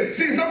 because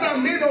see,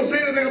 sometimes men don't say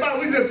anything about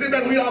it. We just sit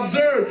back, we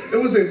observe,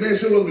 and we say, man,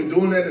 she'll rather be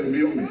doing that than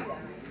be with me.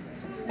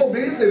 Oh,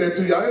 man, he say that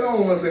to y'all. I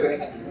don't want to say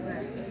that.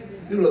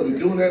 You'd rather be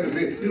doing that than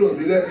be, you'd rather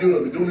be that, you'd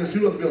rather be doing this,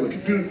 you'd rather be on the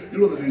computer,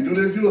 you'd rather be doing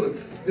this, you'd rather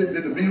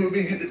than be with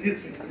me.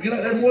 You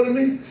like that more than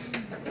me?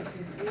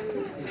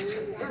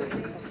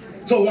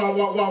 So while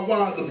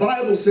the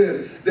Bible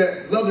says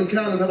that love and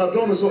kindness have I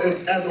drawn us, so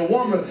if, as a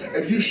woman,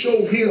 if you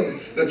show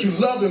him that you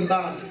love him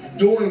by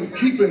doing,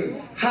 keeping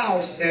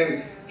house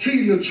and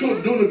treating the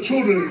children, doing the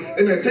children,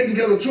 amen, taking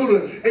care of the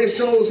children, it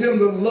shows him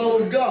the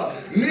love of God.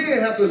 Men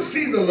have to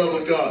see the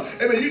love of God.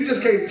 Amen. You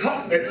just can't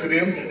talk that to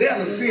them. They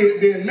have to see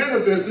it being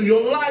manifest through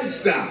your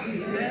lifestyle.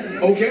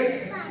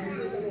 Okay?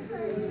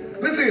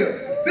 Listen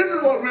here. This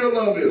is what real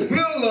love is.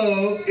 Real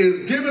love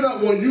is giving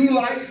up what you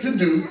like to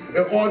do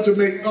in order to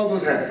make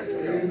others happy.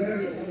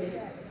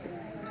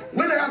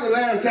 When was the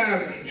last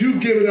time you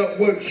given up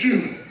what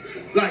you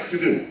like to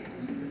do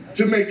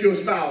to make your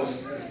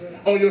spouse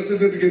or your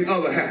significant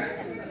other happy?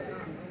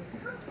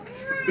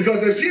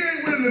 Because if she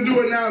ain't willing to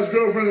do it now as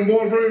girlfriend and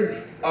boyfriend,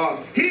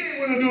 he ain't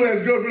willing to do it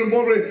as girlfriend and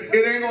boyfriend,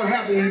 it ain't going to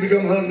happen when you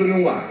become husband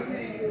and wife.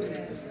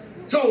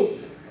 So,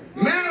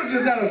 marriage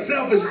is not a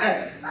selfish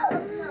act.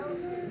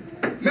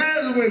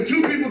 Marriage is when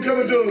two people come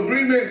into an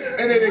agreement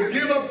and they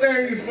give up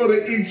things for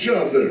each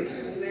other.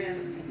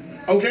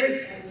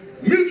 Okay?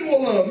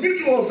 Mutual love,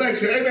 mutual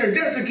affection, amen,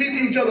 just to keep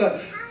each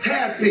other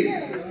happy.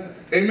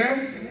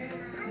 Amen?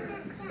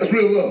 That's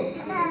real love.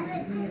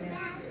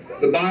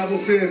 The Bible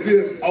says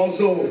this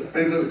also,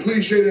 there's a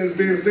cliche that's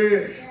being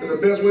said, that the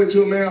best way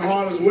to a man's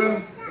heart is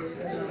well.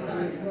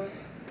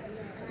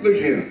 Look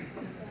here.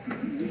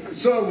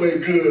 Subway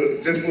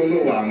good just for a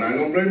little while now.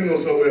 Don't bring me no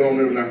Subway home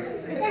every night.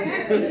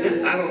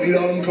 I don't need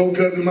all them cold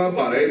cuts in my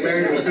body. Hey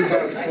man, gonna send my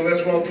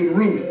cholesterol through the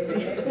roof.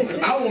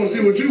 I want to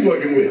see what you're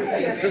working with.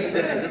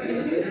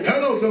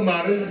 Hello,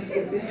 somebody.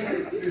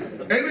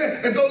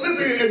 Amen. And so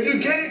listen, if you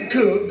can't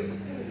cook,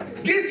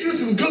 get you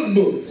some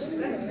cookbooks.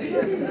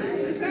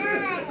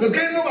 Because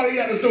can't nobody eat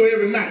at the store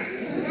every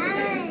night.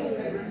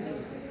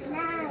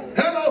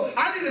 Hello,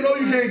 I need to know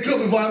you can't cook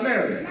before I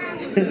marry you.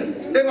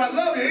 If I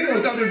love you, it don't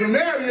stop me from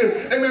marrying you.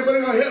 Amen, but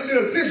it's going to help me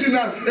assist you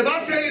now. If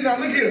I tell you now,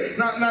 look here,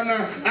 now,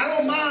 I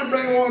don't mind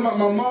bringing one of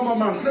my mom or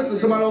my sister,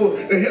 somebody over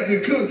to help you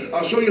cook.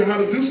 I'll show you how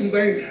to do some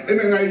things.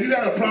 Amen, now if you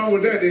got a problem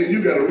with that, then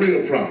you got a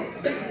real problem.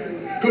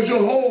 Because your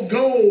whole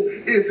goal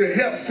is to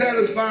help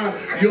satisfy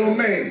your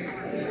man.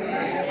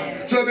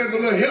 So if there's a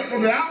little help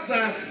from the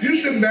outside, you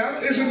shouldn't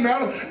matter. It shouldn't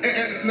matter.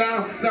 And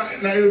now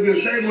it would be a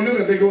shame on them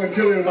if they go and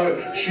tell everybody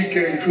she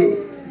can't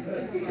cook.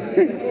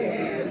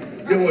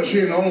 Guess what? She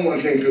ain't the only one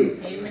can't cook.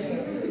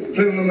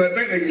 Plenty of them that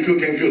think they can cook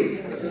can't cook.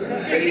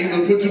 They can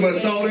either put too much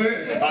salt in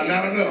it or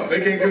not enough. They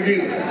can't cook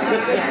either.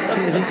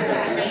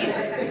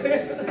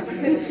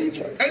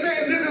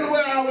 Amen. This is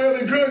where I will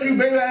encourage you,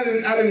 baby. I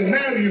didn't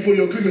marry you for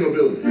your cooking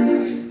ability.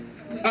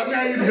 I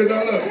married you because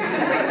I love you.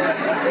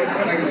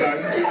 Thank you,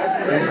 Simon.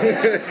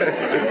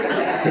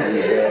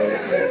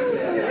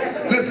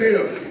 Listen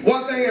here.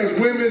 One thing as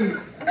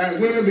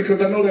women,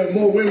 because I know there are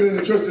more women in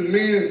the church than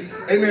men,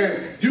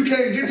 amen, you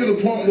can't get to the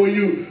point where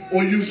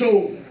you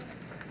so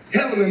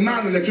heavenly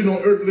minded that you know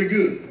earthly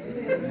good.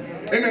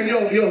 Amen.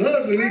 Your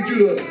husband needs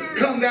you to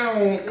come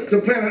down to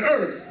planet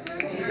Earth.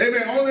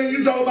 Amen. Only thing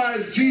you talk about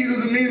is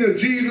Jesus and me, and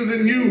Jesus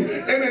and you.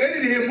 Amen. They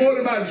need to hear more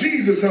about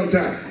Jesus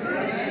sometime.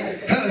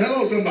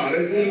 Hello, somebody.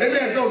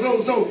 Amen.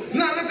 So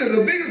now listen,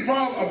 the biggest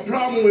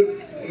problem with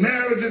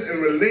marriages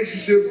and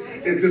relationships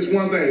is this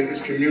one thing,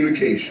 it's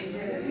communication.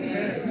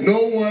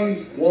 No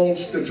one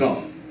wants to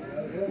talk.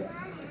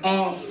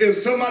 If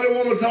somebody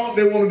wants to talk,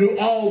 they want to do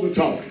all the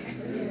talking.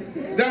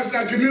 That's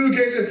not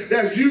communication,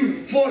 that's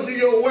you forcing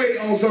your way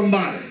on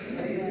somebody.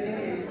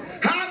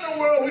 How in the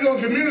world are we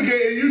going to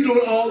communicate and you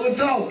doing all the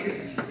talking?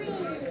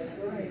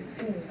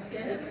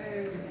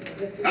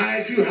 I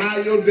ask you how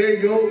your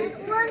day go,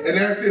 and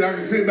that's it. I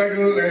can sit back and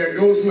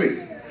go to sleep.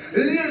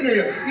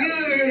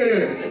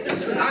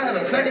 I had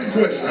a second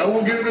question. I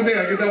won't get it today.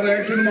 I guess I'll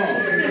ask you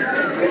tomorrow.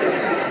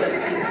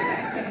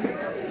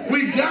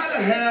 We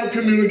gotta have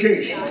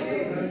communication.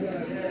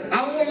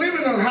 I won't live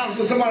in a house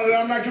with somebody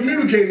that I'm not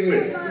communicating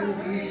with.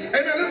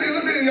 Amen.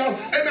 Listen, y'all.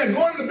 Amen.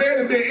 Going to bed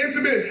and being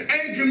intimate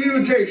ain't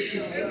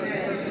communication.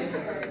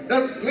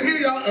 Look at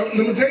y'all. Let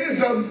me tell you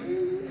something.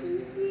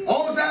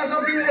 All the time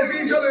some people want to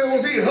see each other, they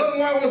want to see husband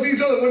and wife want to see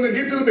each other when they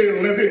get to the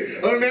bedroom. That's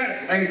it. Other than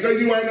that, I ain't saying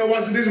you ain't no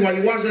washing dishes while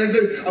you washing. I ain't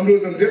saying I'm doing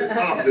something different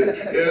opposite.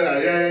 Yeah.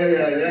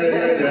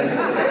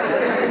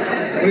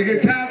 When you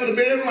get time for the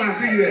bedroom, I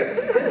see that.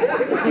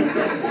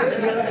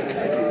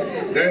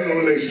 There ain't no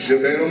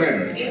relationship, there ain't no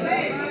marriage.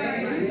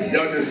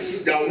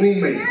 Y'all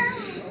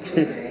roommates.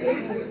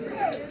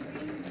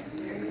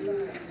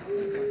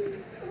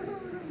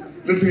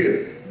 Listen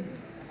here.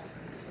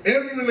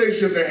 Every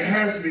relationship, there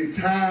has to be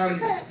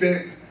time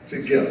spent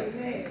together.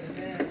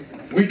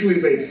 Weekly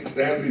basis,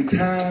 there has to be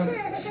time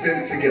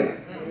spent together.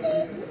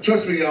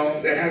 Trust me,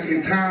 y'all, there has to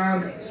be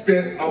time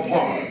spent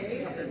apart.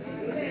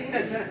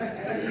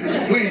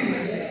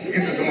 Please, get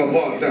you some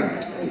apart time.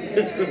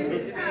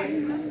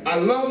 I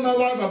love my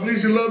wife, I believe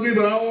she loves me,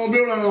 but I don't want to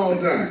be around her all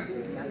the time.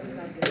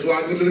 That's why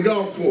I go to the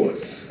golf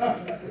course.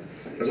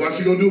 That's why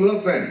she gonna do her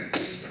thing.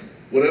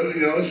 Whatever,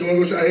 she want to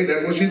go shot, hey,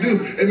 that's what she do.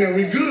 Hey, man,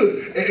 we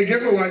good. And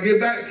guess what, when I get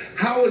back,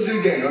 how was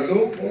your game? I said,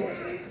 oh, boy.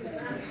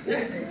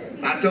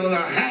 I tell her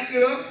I hacked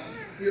it up.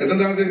 And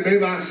sometimes I say,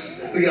 baby,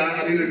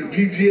 I needed a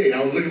PGA.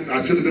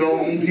 I should have been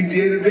on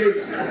PGA today.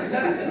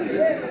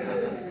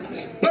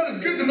 But it's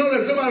good to know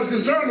that somebody's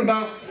concerned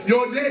about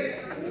your day.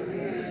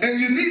 And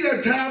you need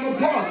that time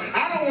apart.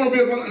 I don't want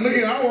to be up on, look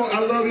here, I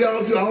love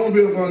y'all too. I want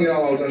to be up on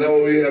y'all all the time. That's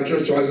why we have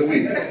church twice a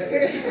week.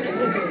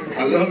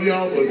 I love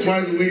y'all, but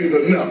twice a week is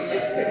enough.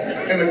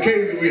 And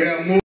occasionally we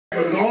have more,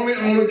 but it's only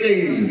on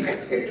occasion.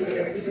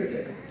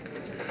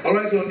 All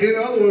right, so in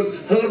other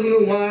words, husband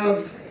and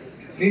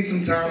wife need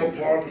some time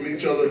apart from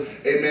each other.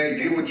 Amen.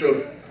 Get with your,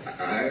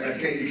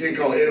 you can't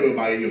call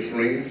everybody your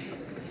friend.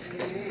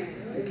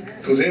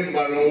 Because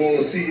everybody don't want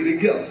to see you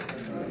together.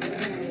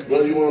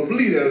 Whether you want to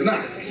believe that or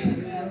not.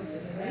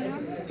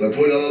 So I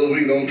told y'all the other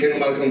week, don't care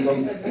nobody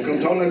come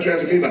talk that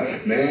trash to me about,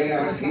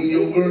 man, I seen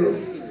your girl.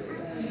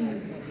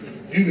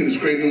 You need to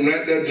scrape them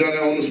right there, Johnny,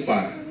 on the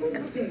spot.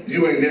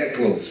 You ain't that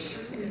close.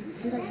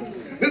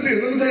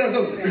 Listen, let me tell y'all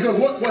something. Because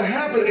what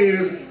happened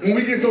is, when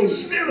we get so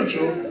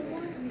spiritual,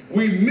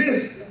 we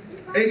miss,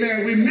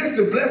 amen, we miss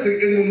the blessing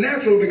in the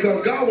natural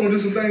because God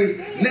wants to do some things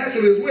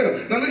naturally as well.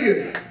 Now look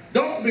here,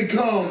 don't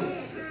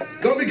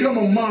become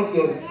a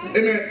Martha,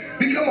 amen.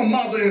 Become a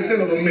Martha instead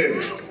of a Mary.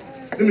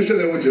 Let me share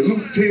that with you.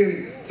 Luke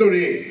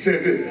 10:38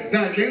 says this.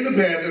 Now it came to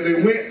pass that they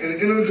went and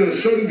entered into a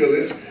certain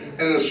village,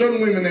 and a certain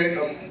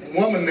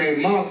woman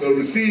named Martha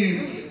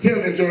received him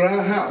into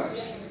her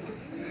house.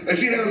 And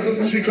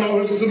she called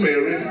her sister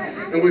Mary,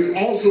 and which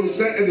also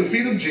sat at the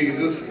feet of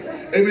Jesus,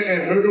 amen,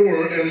 and heard the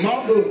word. And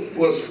Martha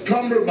was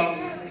cumbered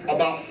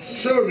about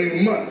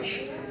serving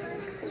much.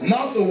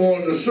 Martha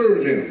wanted to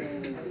serve him.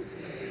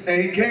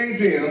 And he came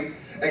to him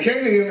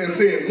and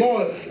said,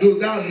 Lord, dost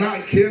thou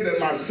not care that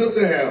my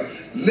sister have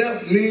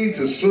left me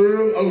to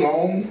serve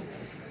alone?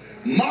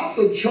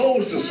 Martha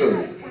chose to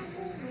serve.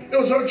 It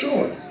was her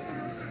choice.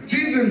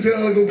 Jesus didn't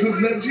tell her to go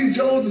cook nothing. She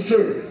chose to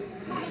serve.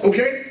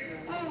 Okay?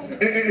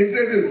 And he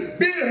says,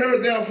 be it her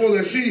therefore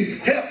that she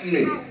helped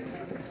me.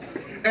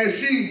 And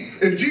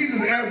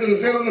Jesus answered and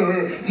said unto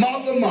her,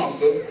 Martha,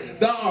 Martha,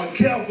 thou art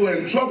careful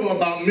and troubled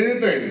about many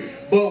things,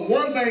 but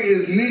one thing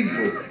is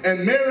needful,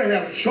 and Mary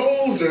hath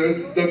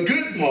chosen the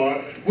good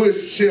part, which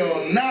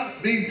shall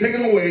not be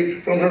taken away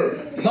from her.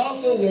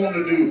 Martha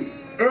wanted to do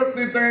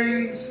earthly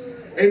things.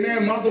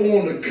 Amen. Martha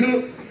wanted to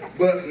cook,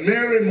 but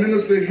Mary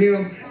ministered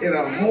him in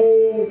a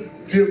whole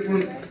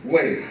different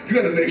way. You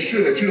got to make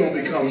sure that you don't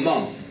become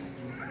mom,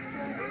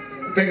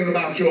 thinking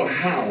about your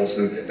house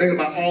and thinking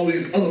about all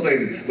these other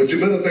things, but you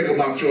better think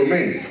about your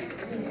man.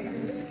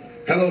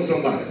 Hello,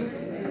 somebody.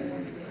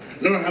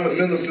 Learn how to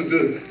minister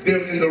to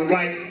them in the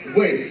right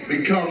way.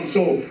 Become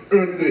so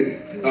earthly,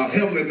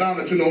 heavenly bound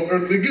that you know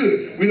earthly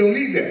good. We don't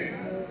need that.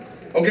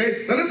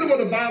 Okay? Now listen to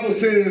what the Bible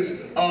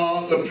says,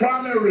 the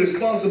primary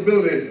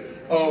responsibility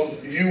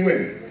of you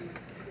women.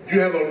 You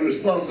have a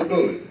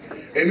responsibility.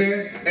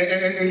 Amen?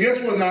 And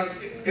guess what now?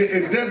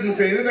 It doesn't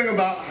say anything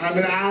about how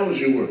many hours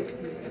you work.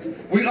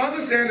 We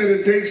understand that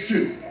it takes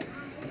two.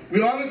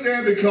 We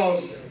understand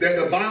because that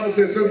the Bible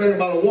says something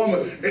about a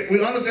woman.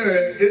 We understand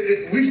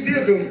that we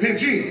still can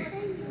pitch in.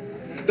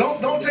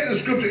 Don't take the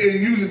scripture and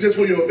use it just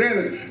for your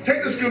advantage.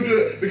 Take the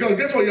scripture because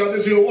guess what, y'all?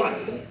 This is your wife.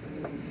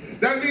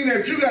 That means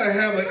that you got to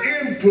have an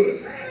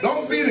input.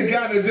 Don't be the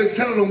guy that's just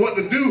telling them what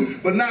to do,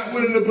 but not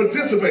willing to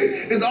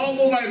participate. It's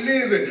almost like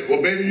men say,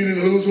 well, baby, you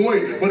need to lose some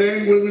weight, but they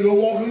ain't willing to go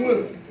walking with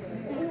them.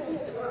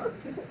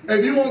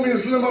 If you want me to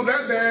slim up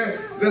that bad,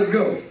 let's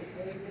go.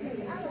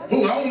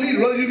 Oh, I don't need it.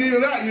 Whether you need it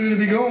or not, you need to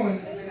be going.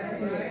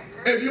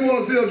 If you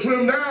want to see her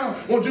trim down,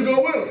 won't you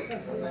go with her?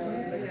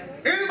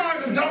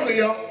 Anybody can talk to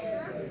y'all.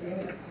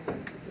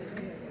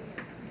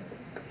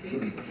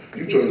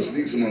 You trying to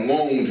sneak some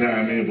alone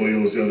time in for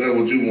yourself. That's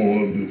what you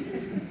want to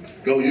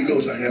do. You go,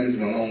 so have me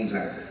some alone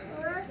time.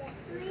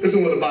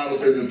 Listen what the Bible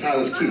says in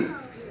Titus 2.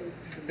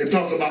 It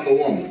talks about the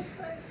woman.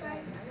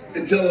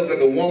 It tells us that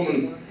the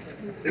woman,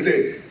 it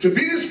says, to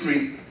be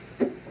discreet,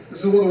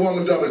 this is what a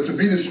woman's job is, to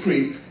be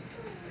discreet,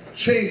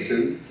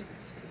 chasten,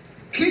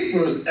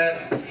 keepers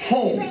at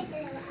home.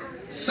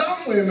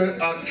 Some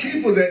women are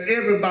keepers at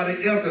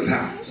everybody else's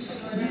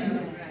house.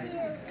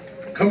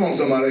 Come on,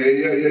 somebody.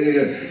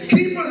 Yeah.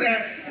 Keepers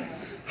at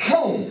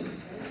home.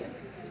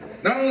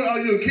 Not only are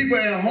you a keeper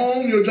at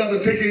home, your job to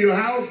take care of your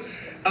house,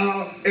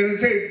 and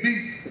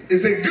it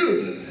say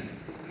good.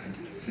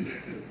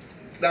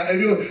 Now, if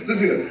you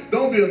listen here,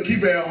 don't be a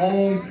keeper at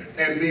home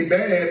and be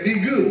bad. Be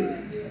good.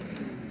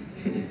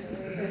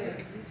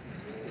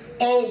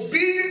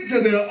 Obedient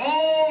to their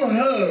own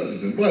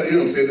husband. Well, you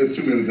don't say this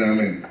too many times,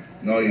 man.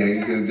 No, you ain't.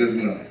 You said it just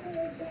enough.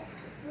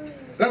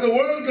 That the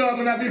word of God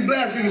will not be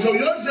blasphemed. So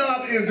your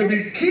job is to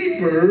be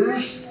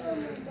keepers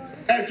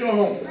at your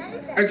home,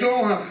 at your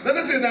own house. Now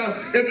listen. Now,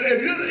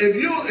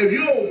 if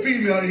you're a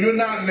female and you're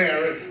not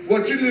married,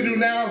 what you need to do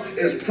now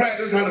is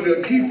practice how to be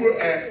a keeper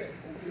at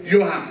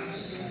your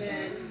house.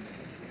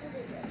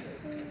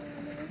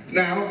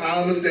 Now,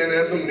 I understand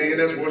there's some men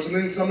that's worse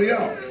than some of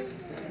y'all.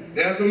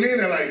 There's some men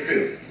that like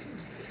filth.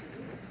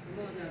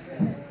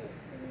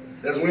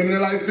 There's women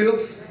that like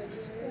filth.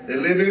 They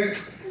live in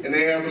it, and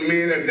they have some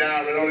men that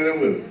die right on in there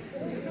with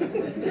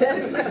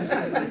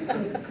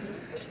them.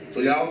 So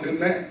y'all good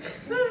match.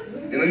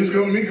 You know, you just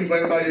come to me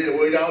complaining about,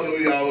 well, y'all do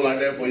y'all like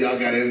that before y'all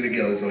got in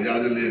together, so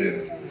y'all just live in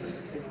it.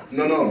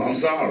 No, I'm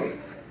sorry.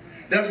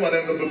 That's why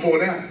there's a before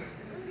now.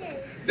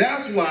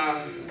 That's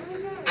why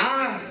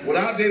when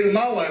I dated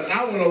my wife,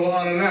 I went over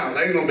unannounced.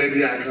 Ain't no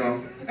baby I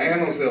come. I ain't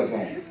had no cell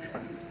phone.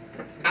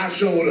 I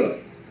showed up.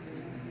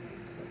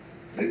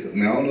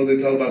 Now, I don't know if they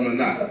talk about me or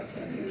not.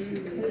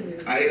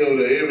 I ate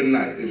over there every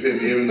night. They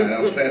fed me every night.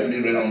 I was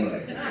fattening right on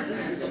up.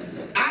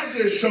 I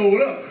just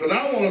showed up because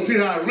I want to see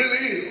how it really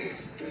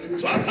is.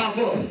 So I pop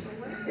up.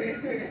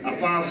 I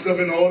found stuff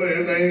in order,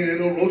 everything, ain't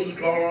no roaches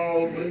crawling all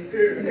over the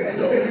place.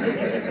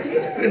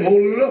 They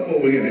holding it up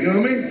over here, you know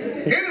what I mean?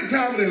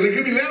 Anytime it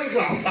could be 11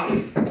 o'clock, pop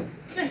it.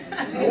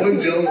 So I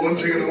wasn't jealous, wasn't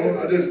checking on, I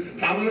just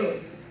popping up.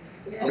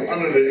 I'm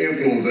under the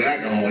influence of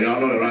alcohol, y'all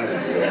know that, right?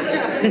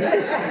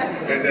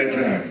 At that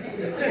time.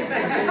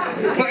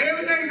 But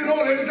everything's in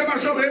order. Every time I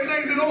show up,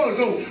 everything's in order.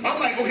 So I'm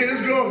like, okay,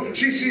 this girl,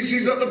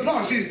 she's up the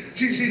par.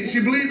 She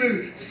believes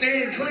in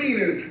staying clean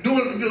and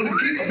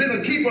being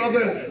a keeper of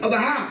the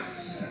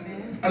house.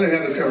 I didn't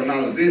have this kind of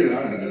knowledge then.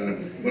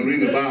 When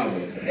reading the Bible,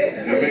 you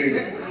know what I mean?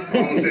 I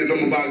only said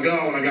something about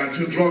God when I got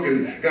too drunk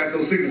and got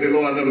so sick and said,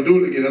 Lord, I'll never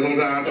do it again. That's the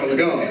only time I talked to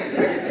God.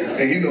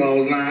 And he knew I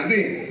was lying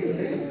then.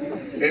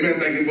 Amen.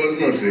 Thank you for his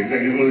mercy.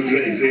 Thank you for his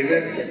grace.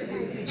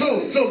 Amen.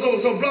 So,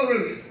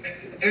 brethren,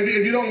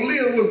 if you don't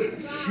live with,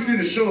 you need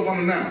to show up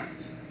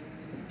unannounced.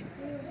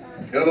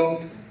 Hello?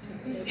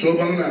 Show up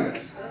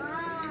unannounced.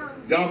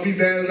 Y'all be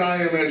bad as I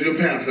am as your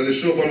pastor.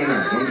 Just show up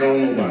unannounced. Don't call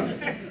nobody.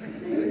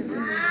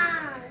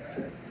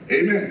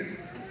 Amen.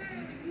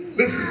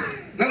 Listen.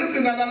 Now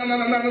listen,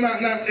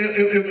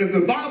 if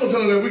the Bible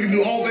tells us that we can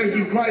do all things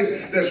through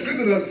Christ that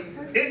strengthens us,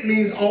 it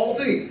means all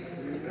things.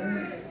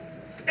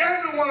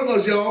 Every one of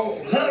us,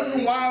 y'all,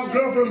 husband, wife,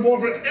 girlfriend,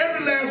 boyfriend,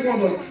 every last one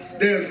of us,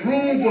 there's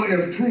room for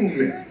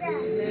improvement.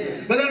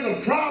 But there's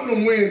a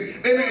problem when,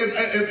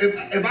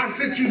 if I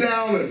sit you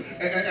down and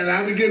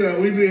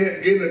we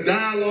begin a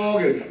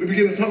dialogue and we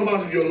begin to talk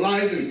about your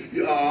life and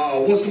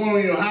what's going on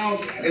in your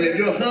house, and if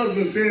your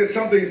husband says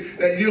something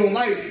that you don't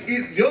like,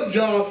 your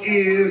job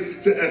is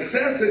to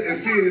assess it and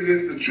see is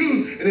it the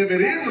truth, and if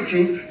it is the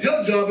truth,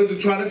 your job is to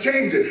try to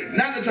change it,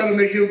 not to try to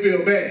make him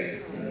feel bad.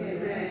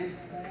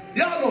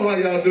 Y'all know how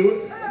y'all do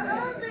it.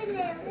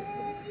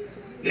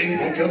 You ain't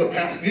gonna tell the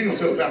pastor, you ain't gonna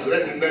tell the pastor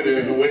that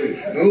ain't no way.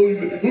 No,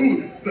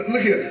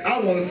 look here, I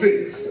want to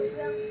fix.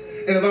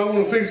 And if I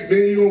want to fix,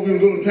 then we're gonna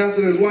go to the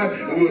pastor and his wife,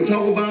 and we're gonna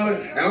talk about it,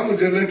 and I'm gonna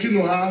just let you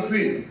know how I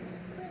feel.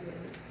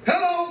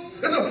 Hello?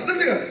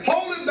 Listen here,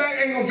 holding back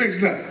ain't gonna fix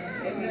nothing.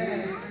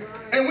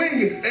 And we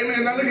ain't,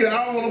 amen, now look here,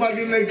 I don't want nobody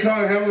getting in their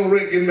car and having a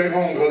wreck getting back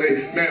home because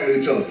they mad with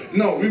each other.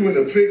 No, we went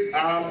to fix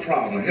our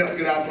problem, help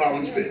get our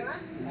problems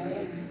fixed.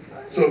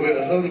 So if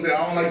a husband say, I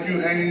don't like you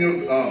hanging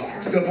your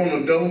stuff on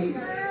the door,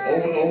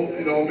 over,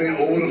 you know what I mean,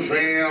 over the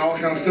fan, all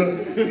kind of stuff.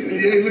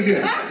 Hey, look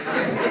here.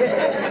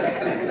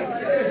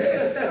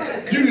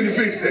 You need to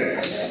fix that.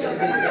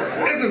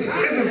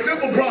 It's a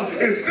simple problem.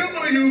 It's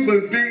simple to you, but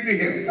it's big to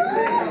him.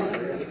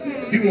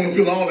 He want to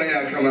feel all the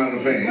air come out of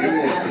the fan.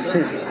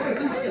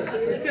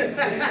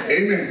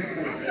 Amen.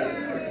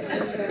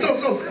 So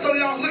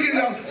y'all, look at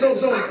y'all.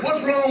 So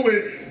what's wrong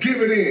with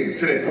giving in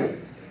to that?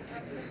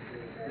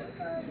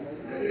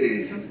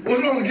 Hey,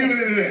 what's wrong with giving in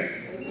to that?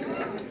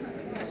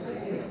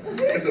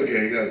 It's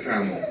okay, you got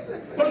time on.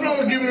 What's wrong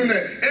with giving in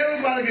that?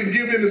 Everybody can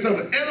give in to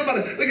something.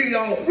 Everybody, look at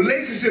y'all,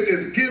 relationship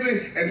is giving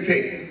and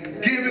taking.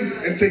 Giving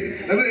and taking.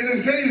 Now, it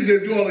didn't tell you to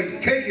do all the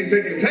taking. It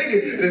didn't tell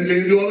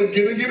you to do all the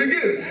giving.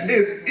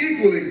 It's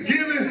equally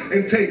giving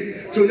and taking.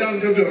 So y'all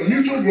can come to a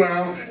mutual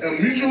ground, a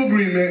mutual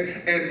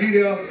agreement, and be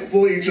there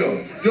for each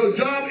other. Your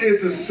job is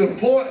to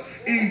support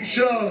each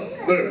other.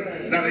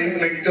 Not to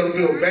make each other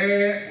feel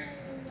bad,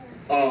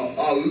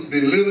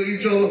 belittle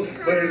each other,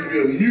 but it's to be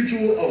a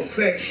mutual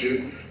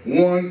affection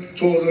one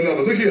towards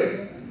another. Look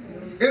here.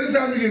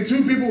 Anytime you get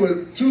two people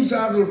with two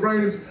sides of the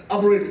brains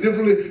operating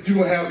differently, you're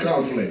going to have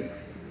conflict.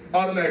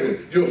 Automatically.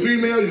 You're a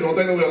female, you don't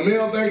think the way a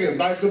male thinks, and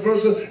vice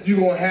versa, you're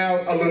going to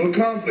have a little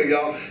conflict,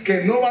 y'all.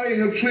 Can't nobody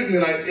here trick me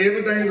like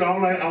everything's all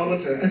right all the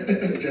time.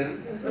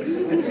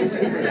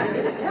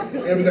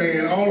 Everything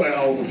ain't all right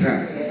all the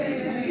time.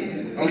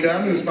 Okay,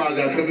 I'm going to inspire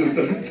y'all.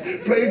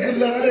 Praise the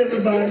Lord,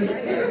 everybody.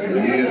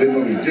 Yeah, they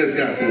know we just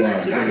got through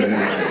ours.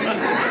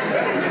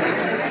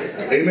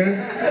 Amen?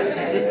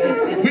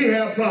 We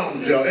have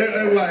problems, y'all.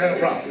 Everybody have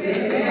problems.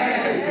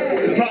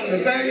 The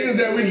thing is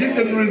that we get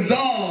them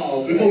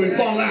resolved before we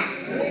fall out.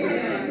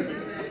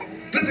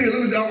 Listen here,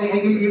 let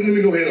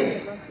me go ahead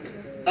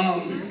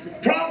on.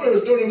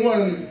 Proverbs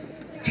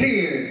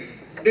 31:10,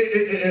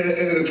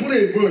 in the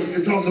 28th verse,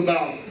 it talks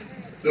about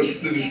the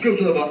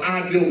description of an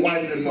ideal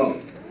wife and mother.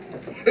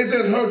 It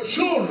says, her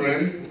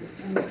children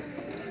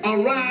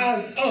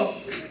arise up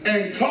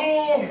and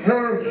call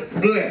her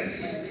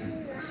blessed.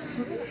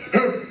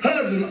 Her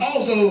husband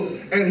also,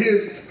 and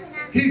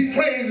he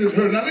praises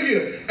her. Now look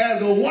here,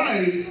 as a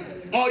wife,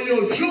 are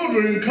your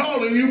children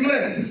calling you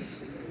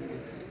blessed?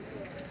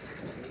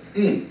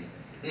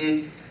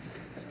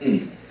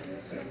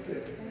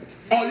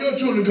 Are your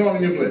children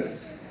calling you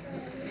blessed?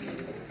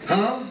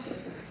 Huh?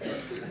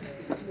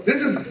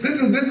 This is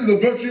a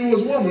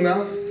virtuous woman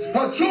now.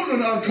 Her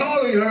children are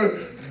calling her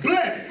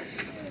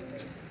blessed.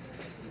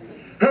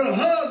 Her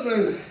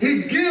husband,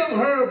 he gives give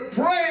her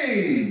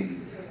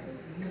praise.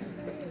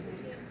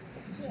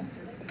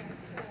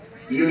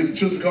 Your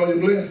children call you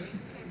blessed?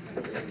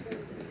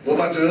 What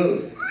about your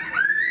husband?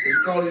 Is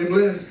he calling you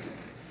blessed?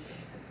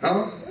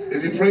 Huh?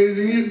 Is he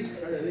praising you?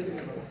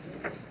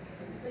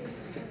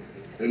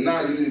 And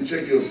now you need to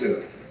check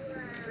yourself.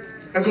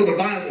 That's what the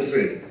Bible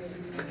says.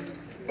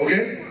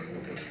 Okay?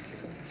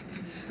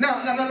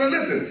 Now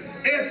listen.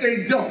 If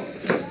they don't,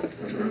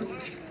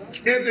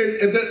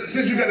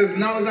 since you got this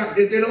knowledge now,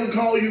 if they don't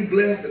call you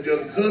blessed, if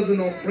your husband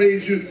don't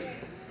praise you,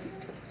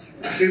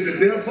 is it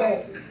their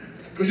fault?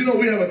 Because you know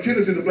we have a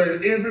tendency to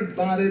blame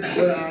everybody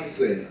but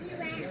ourselves.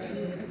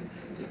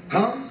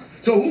 Huh?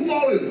 So whose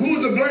fault is it?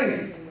 Who's to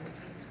blame?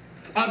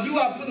 Or do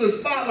I put the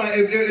spotlight,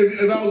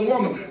 if I was a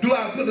woman, do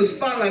I put the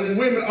spotlight on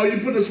women, or you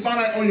put the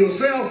spotlight on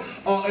yourself,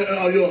 or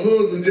your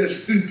husband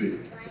just stupid,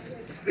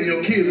 and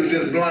your kids are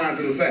just blind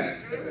to the fact?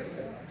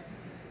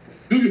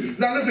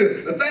 Now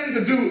listen, the thing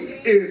to do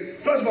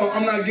is, first of all,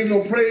 I'm not getting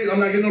no praise.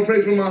 I'm not getting no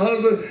praise from my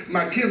husband.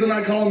 My kids are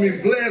not calling me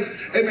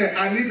blessed. Amen.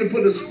 I need to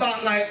put the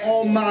spotlight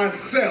on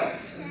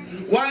myself.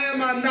 Why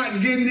am I not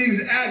getting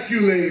these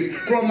accolades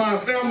from my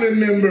family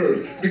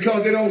members?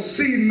 Because they don't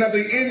see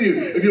nothing in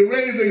you. If you're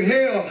raising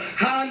hell,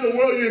 how in the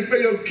world you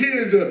expect your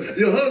kids,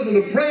 your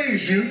husband to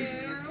praise you,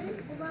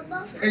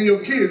 and your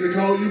kids to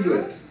call you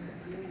blessed?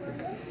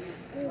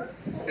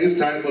 It's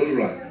tight, but it's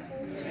right.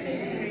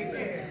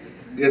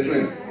 Yes,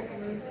 ma'am.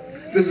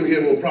 Listen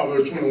here what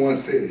Proverbs 21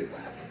 says.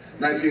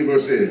 19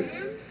 verse says,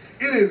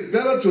 it is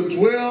better to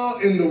dwell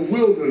in the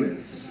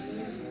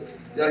wilderness.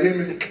 Y'all hear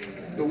me?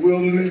 The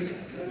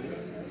wilderness.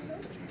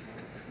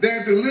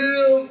 Than to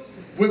live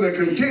with a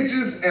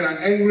contentious and an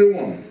angry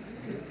woman.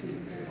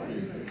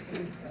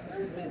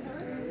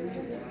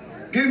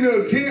 Give me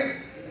a tent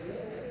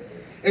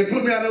and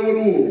put me out there with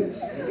the wolves.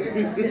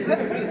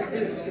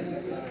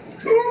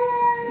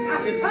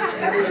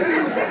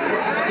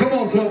 Come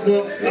on, Pup.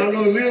 I'd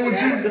rather live with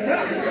you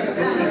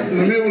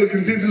than live with a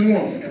contentious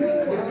woman.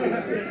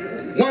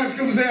 One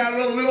scripture say I'd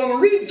rather live on a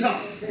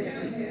rooftop.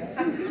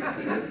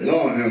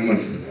 Lord have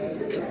mercy.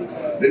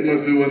 They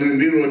must be within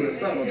zero in the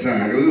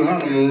summertime because it's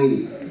hot on the roof.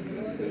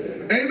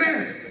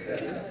 Amen.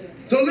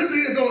 So listen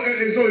here.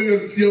 So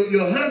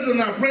your husband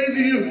not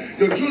praising you,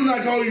 your children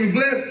not calling you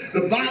blessed.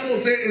 The Bible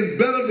says it's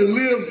better to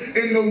live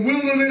in the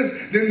wilderness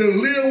than to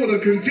live with a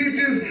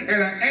contentious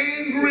and an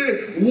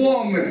angry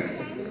woman.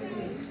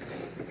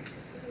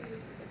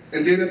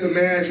 And then if the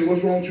man asks you,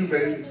 what's wrong with you,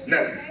 baby?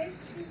 Never.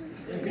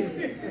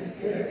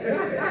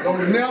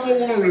 Don't never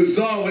want to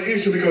resolve an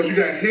issue because you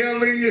got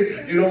hell in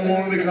you. You don't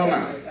want it to come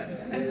out.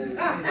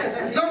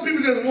 Some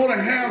people just want to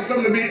have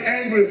something to be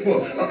angry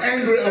for or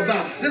angry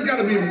about. Just got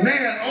to be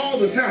mad all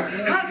the time.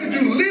 How could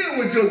you live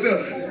with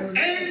yourself?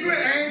 Angry,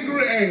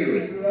 angry,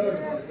 angry.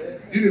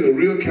 You need a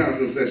real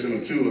counseling session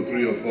of 2 or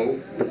 3 or 4.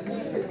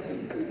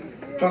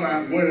 Find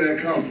out where did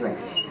that come from.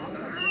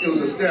 It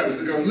was established.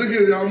 Because look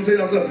here, y'all, I'm going to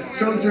tell y'all something.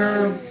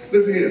 Sometimes,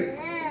 listen here.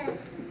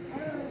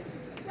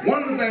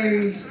 One of the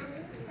things,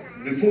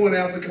 before and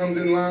after comes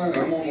in line,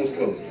 I'm almost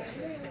close.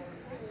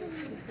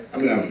 I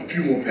mean, I have a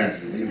few more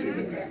passages. Let me take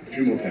that back. A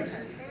few more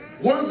passages.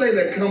 One thing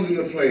that comes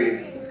into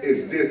play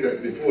is this,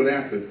 that before and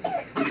after,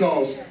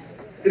 because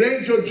it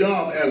ain't your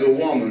job as a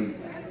woman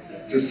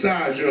to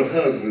size your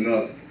husband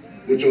up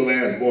with your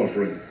last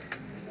boyfriend.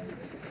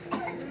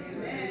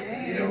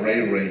 Yeah,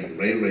 Ray.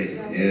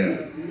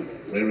 Yeah.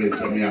 Ray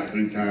took me out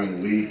 3 times a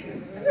week.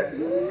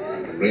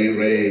 And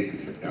Ray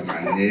got my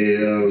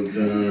nails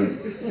done.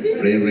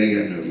 Ray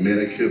got the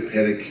manicure,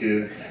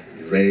 pedicure.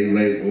 Ray,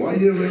 why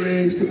you and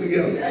Ray still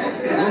together?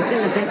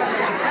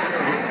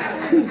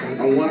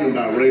 I'm wondering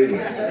about Ray.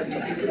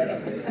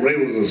 Ray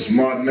was a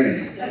smart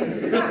man.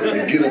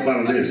 And get up out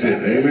of this here,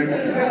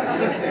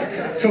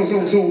 amen? So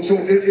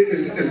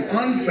it's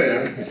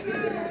unfair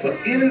for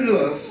any of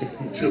us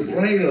to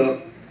bring up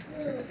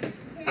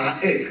our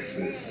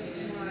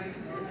exes.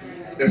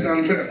 That's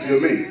unfair to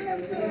your mate.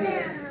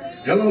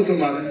 Hello,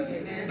 somebody.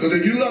 Because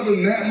if you love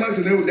them that much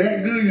and they were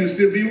that good, you'll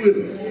still be with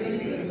them.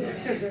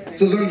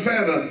 So it's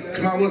unfair to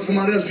come out what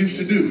somebody else used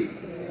to do.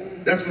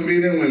 That's for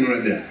men and women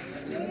right there.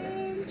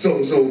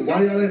 So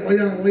why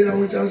y'all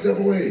want yourself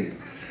away?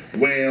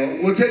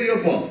 Well, tell your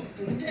part.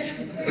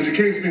 But you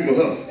can't speak for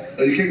her.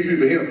 Or you can't speak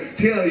for him.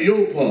 Tell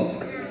your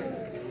part.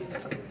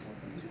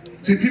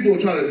 See, people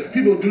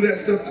do that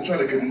stuff to try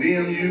to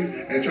condemn you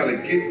and try to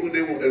get what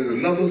they want. And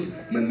another's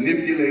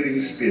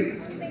manipulating spirit.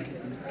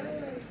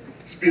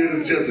 Spirit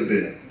of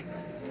Jezebel.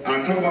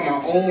 I talk about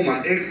my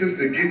exes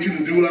to get you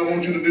to do what I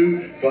want you to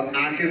do, but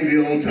I can be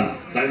on top.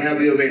 So I can have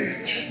the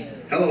advantage.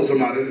 Hello,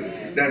 somebody.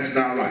 That's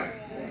not right.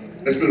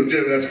 That spirit of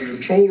Jezebel, that's a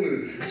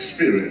controlling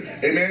spirit.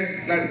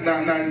 Amen?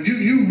 Now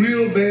you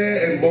real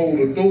bad and bold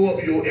to throw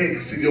up your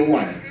ex to your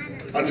wife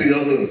or to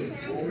your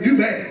husband. You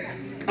bad.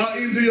 Or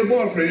even to your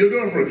boyfriend, your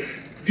girlfriend.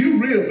 You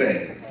real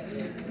bad.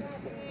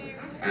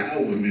 I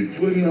wouldn't be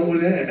putting up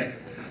with that.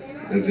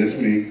 That's just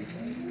me.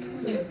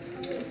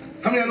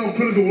 How many of y'all know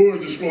critical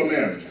words destroy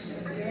marriages?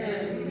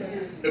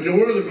 If your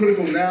words are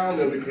critical now,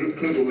 they'll be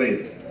critical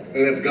later.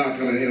 Unless God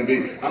comes in and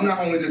intervene. I'm not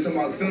only just talking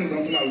about sinners,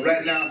 I'm talking about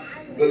right now,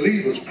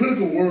 believers,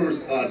 critical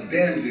words are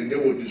damaging. They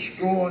will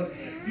destroy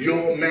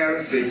your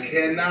marriage. They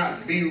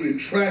cannot be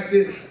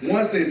retracted.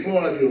 Once they fall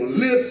out of your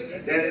lips,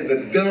 that is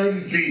a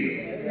done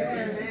deal.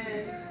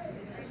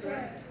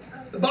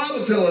 The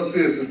Bible tells us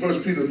this in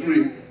 1 Peter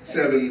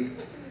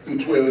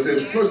 3:7-12. It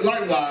says, first,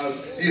 likewise,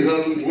 ye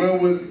husbands, dwell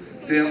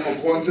with them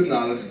according to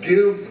knowledge.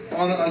 Give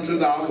honor unto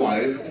thy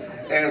wife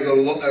as a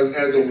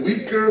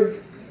weaker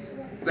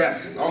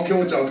vessel. I don't care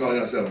what y'all call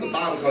yourself. The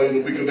Bible calls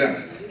you the weaker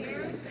vessel.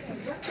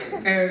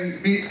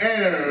 And be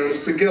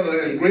heirs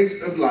together in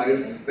grace of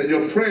life, that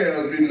your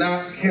prayers be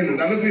not hindered.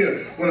 Now listen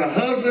here. When a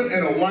husband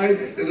and a wife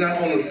is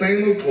not on the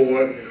same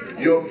accord,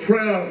 your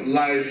prayer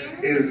life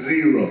is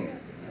zero.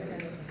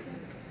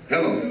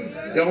 Hello.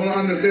 Y'all want to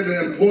understand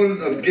the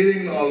importance of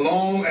getting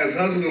along as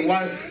husband and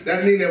wife?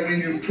 That means that when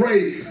you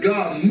pray,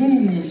 God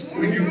moves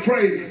when you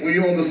pray when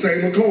you're on the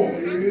same accord.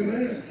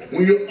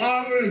 When you're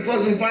arguing and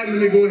fussing and fighting,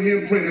 let me go ahead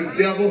and pray this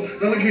devil.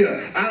 Now look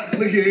here.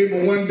 Look here, ain't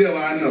but one devil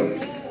I know.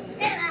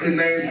 His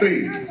name's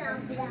Satan.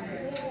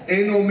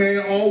 Ain't no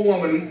man or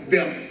woman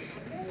devil.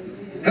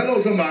 Hello,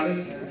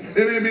 somebody.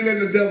 They may be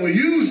letting the devil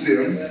use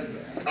them.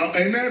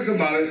 Amen,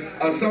 somebody.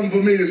 Some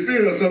familiar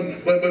spirit or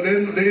something. But there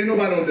ain't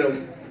nobody no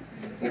devil.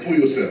 Don't fool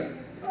yourself.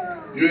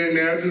 You ain't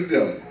married to the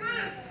devil.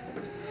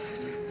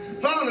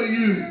 Finally,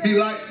 you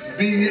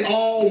be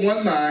all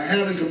one mind,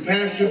 having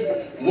compassion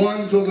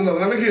one towards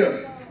another. Now look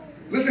here.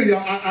 Listen,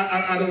 y'all,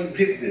 I don't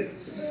get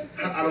this.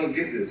 I don't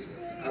get this.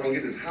 I don't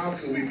get this. How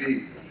can we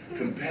be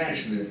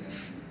compassionate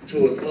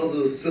towards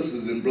other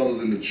sisters and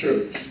brothers in the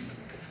church,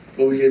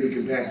 but we can't be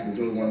compassionate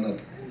towards one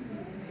another?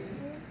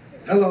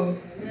 Hello?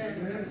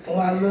 Oh,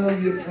 I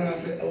love you,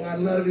 prophet. Oh, I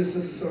love your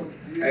sister. So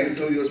I ain't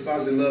told your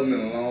spouse you love them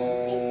in a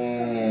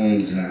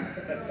long time.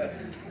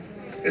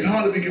 It's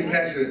hard to be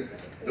compassionate.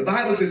 The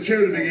Bible said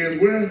charity begins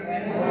where?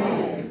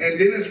 And then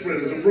it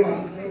spreads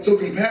abroad. So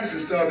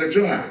compassion starts at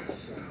your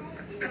house.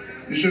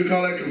 You should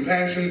call that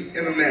Compassion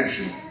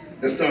International.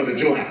 That starts at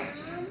your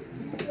house.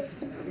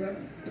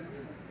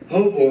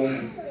 Oh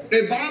boy.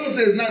 The Bible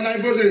says,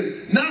 9 verse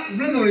says, not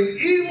rendering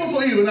evil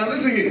for evil. Now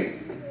listen here.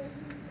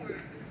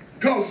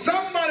 Because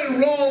somebody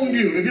wronged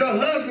you. If your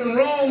husband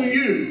wronged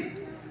you,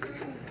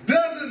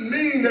 doesn't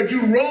mean that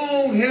you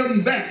wrong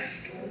him back.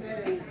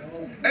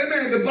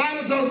 Amen. The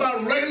Bible talks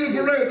about railing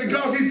for railing.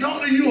 Because he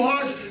talked to you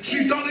harsh,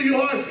 she talked to you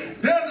harsh,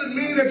 doesn't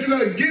mean that you're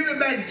going to give it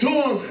back to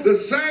him the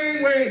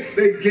same way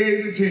they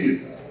gave it to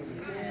you.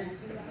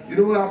 You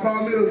know what our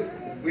problem is?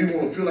 We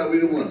want to feel like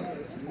we're the one.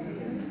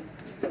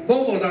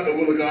 Both of us out the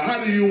will of God.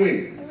 How do you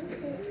win?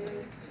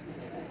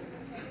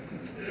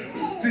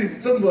 See,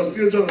 some of us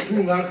still trying to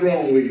prove how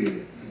grown we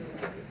is.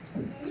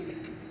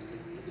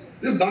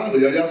 This Bible,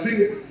 y'all see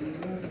it?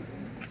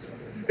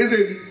 Is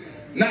it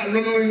not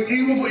rendering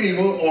evil for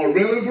evil or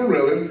railing for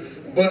railing,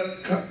 but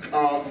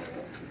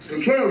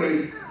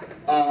contrary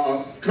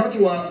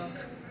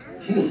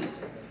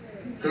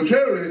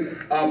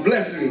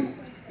blessing,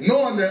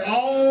 knowing that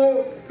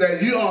all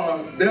that you are,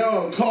 there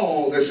are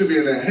called that should be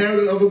an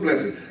inheritance of the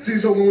blessing. See,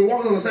 so when we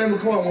walk on the same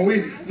accord, when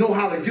we know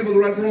how to give us the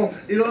right from wrong,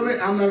 you know what I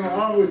mean? I'm not going to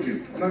argue with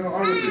you. I'm not going to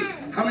argue with you.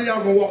 How many of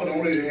y'all going to walk?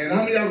 Don't raise your hand.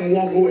 How many of y'all going to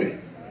walk away?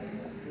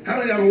 How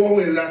many of y'all going to walk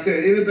away as I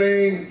said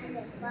anything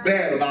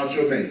bad about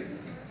your neighbor?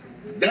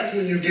 That's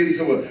when you're getting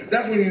somewhere.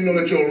 That's when you know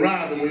that you're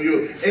arriving, when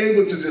you're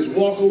able to just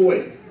walk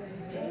away.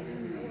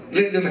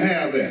 Let them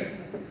have that.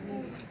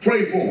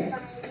 Pray for them.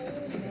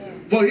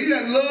 For he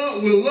that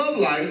will love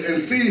life and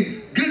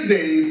see good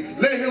days,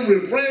 let him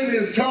refrain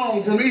his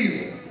tongue from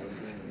evil,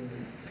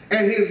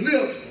 and his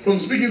lips from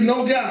speaking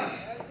no guile.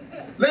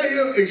 Let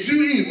him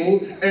eschew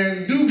evil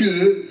and do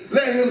good.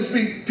 Let him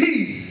speak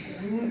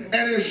peace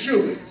and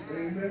ensure it.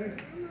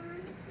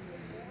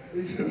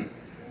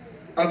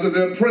 Unto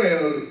their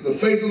prayers, the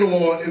face of the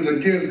Lord is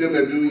against them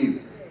that do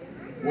evil.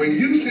 When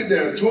you sit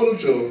there toe to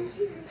toe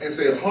and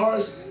say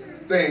harsh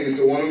things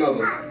to one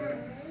another,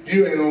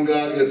 you ain't on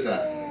God's good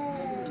side.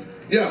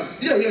 Yeah.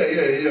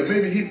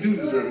 Maybe he do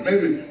deserve it.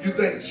 Maybe you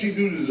think she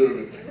do deserve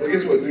it. But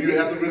guess what? Do you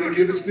have to really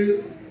give it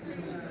still?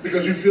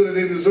 Because you feel that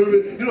they deserve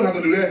it? You don't have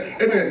to do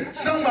that. Amen.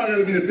 Somebody got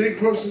to be the big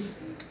person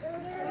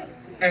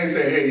and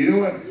say, hey, you know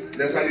what?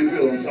 That's how you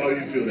feel. I'm sorry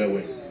you feel that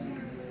way.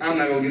 I'm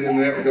not going to get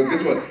into that because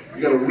guess what?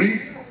 You got to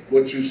reap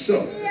what you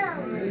sow. You know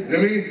what I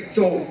mean?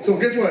 So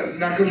guess what?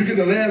 Now, because you get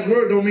the last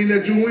word don't mean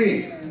that you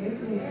win.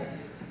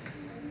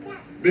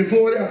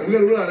 Before and after. We got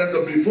to realize that's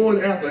a before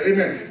and after.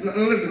 Amen. Now,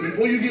 listen,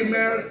 before you get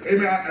married,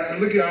 amen, I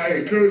look at, I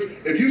encourage,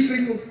 if you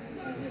single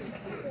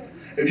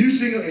and you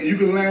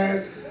can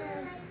last,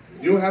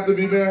 you don't have to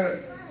be married,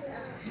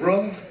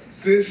 brother,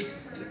 sis,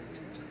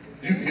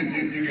 you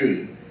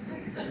good.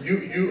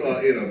 You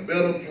are in a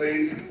better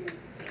place,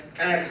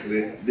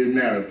 actually, than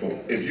married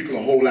folk, if you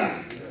can hold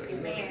out.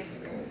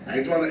 I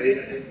ain't trying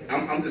to,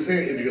 I'm just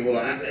saying if you can hold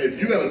out. If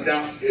you got a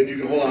doubt if you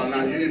can hold out or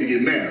not, you need to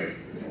get married.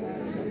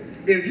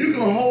 If you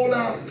can hold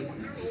out,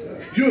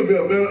 you'll be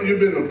in a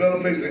better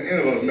place than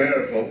any of us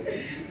married folk.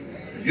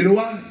 You know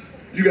why?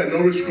 You got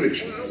no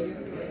restrictions.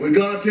 When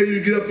God tells you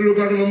to get up 3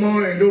 o'clock in the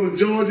morning and go to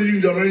Georgia, you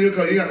can jump right in your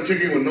car. You got to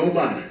check in with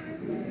nobody.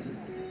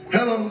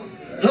 Hello?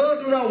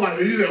 Husband or wife,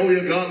 you say, oh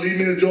yeah, God lead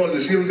me to Georgia.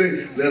 She'll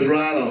say, let's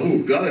ride on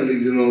who? God ain't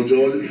lead you to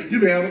Georgia. You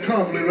may have a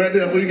conflict right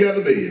there before you got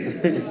to bed.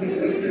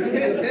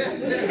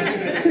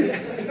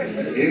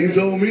 He ain't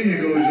told me you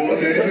go to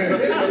Georgia, amen.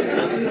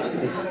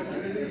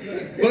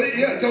 But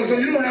yeah, so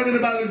you don't have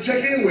anybody to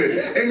check in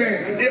with.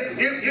 Amen.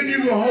 If you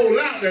can hold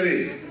out, that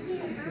is.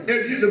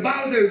 The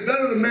Bible says it's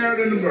better to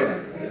marry than to burn.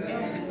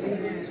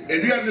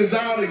 If you got a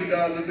desire to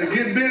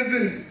get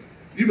busy,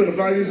 you better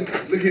find you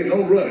some. Look here,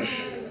 don't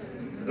rush.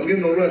 Don't get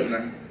no rush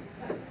now.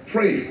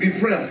 Pray, be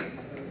prayerful.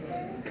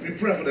 Be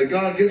prayerful that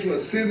God, guess what?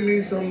 Send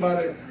me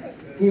somebody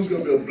who's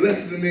going to be a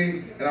blessing to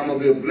me, and I'm going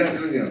to be a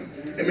blessing to him.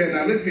 Amen.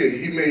 Now look here,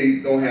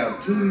 he don't have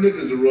two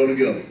niggas to run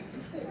together.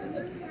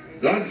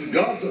 God, you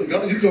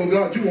told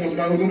God you want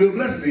somebody who's going to be a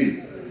blessing to you.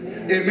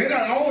 It may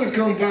not always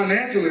come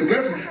financially.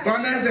 Blessing,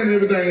 finance ain't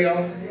everything,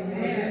 y'all.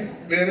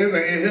 Man,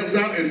 everything. It helps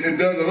out, it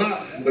does a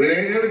lot, but it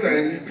ain't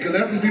everything. Because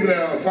that's some people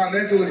that are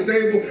financially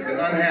stable and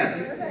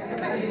unhappy.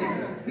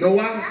 Know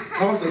why?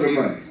 Cost of the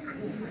money.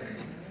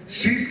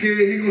 She's scared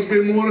he's going to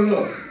spend more than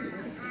her.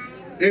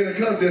 Then the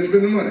country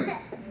spend the money.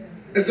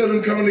 Instead of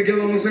them coming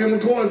together on the same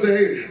accord and say,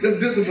 hey, let's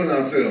discipline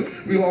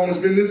ourselves. We want to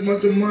spend this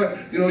much a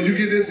month. You know, you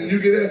get this and you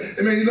get that.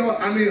 And man, you know what?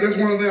 I mean, that's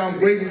one thing I'm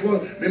grateful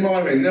for. Me and my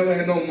wife ain't never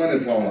had no money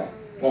fall out.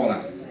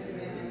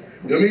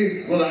 You know what I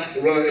mean? Well,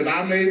 if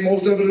I made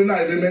most of it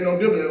tonight, it made no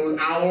difference. It was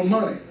our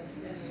money.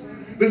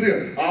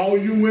 Listen, all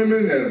you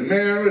women that are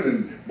married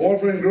and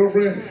boyfriend,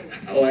 girlfriend,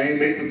 oh, I ain't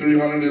making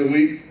 $300 this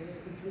week,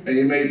 and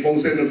you made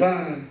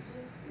 $475.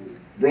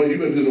 Bro, you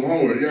better do some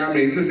homework. You know what I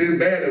mean? Listen, it's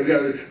bad that we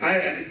got.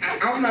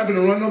 I'm not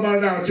gonna run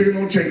nobody down checking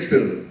no check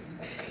stub.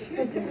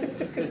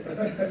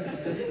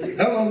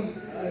 Hello.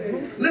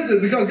 Listen,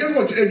 because guess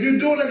what? If you're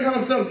doing that kind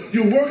of stuff,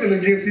 you're working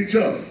against each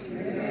other.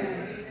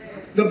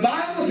 The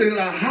Bible says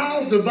a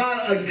house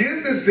divided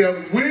against itself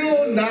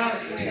will not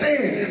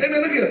stand.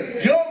 Amen. Look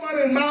here. Your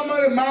money is my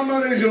money. My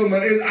money is your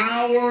money. It's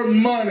our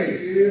money.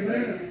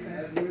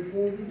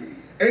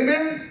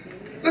 Amen.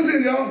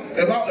 Listen, y'all.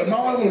 If my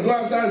wife want to go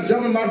outside and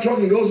jump in my truck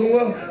and go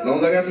somewhere, as long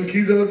as I got some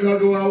keys in her car,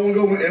 go where I want to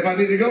go. If I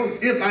need to go, I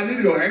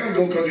ain't gonna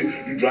go because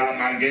you drive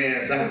my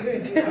gas out.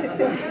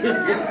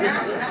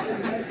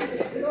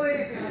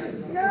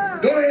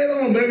 Go ahead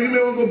on, baby. You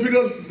may want to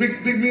go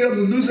pick me up a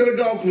new set of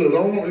golf clubs. I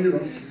don't want, you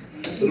know.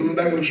 Put them in the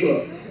back of the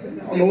truck.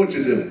 I don't know what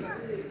you do.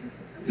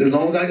 Just as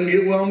long as I can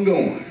get where I'm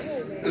going.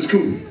 It's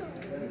cool.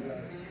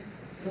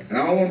 And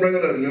I don't want to bring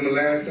it up. Remember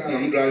last time? I'm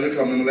going to drive your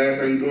car. Remember last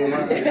time you drove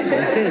mine?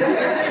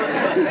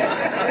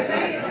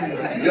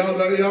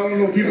 Y'all don't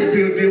know people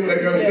still deal with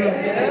that kind of stuff.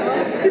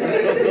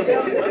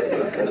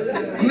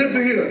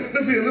 Listen here.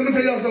 Let me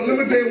tell y'all something. Let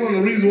me tell you one of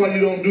the reasons why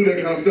you don't do that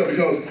kind of stuff.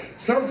 Because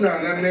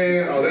sometimes that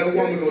man or that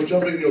woman going to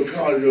jump in your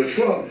car or your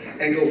truck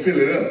and go fill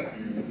it up.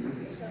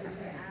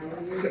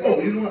 Say, oh,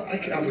 you know what? I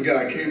forgot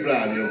I can't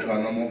drive your car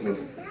no more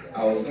because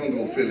I was going to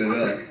go fill it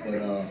up, but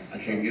I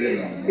can't get in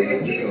no more.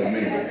 You know what I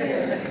mean?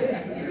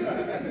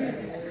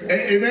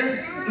 Amen?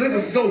 Listen,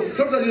 so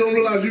sometimes you don't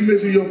realize you're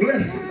missing your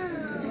blessing.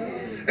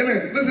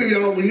 Amen. Listen,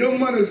 y'all, when y'all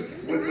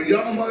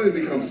money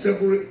becomes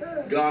separate,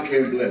 God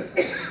can't bless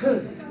it.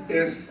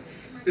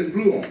 It's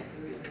blue on.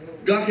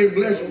 God can't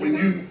bless it when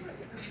you,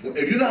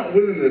 if you're not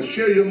willing to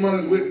share your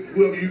money with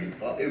whoever you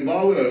are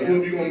involved with or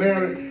whoever you're going to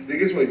marry, then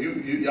guess what?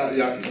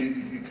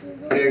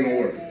 It ain't gonna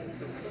work.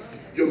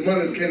 Your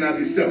monies cannot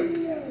be separate.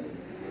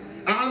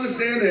 I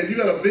understand that you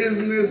got a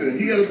business and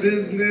he got a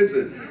business,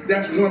 and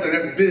that's one thing,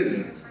 that's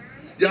business.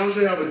 Y'all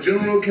should have a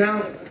general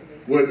account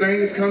where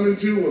things coming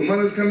to, where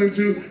money's coming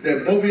to,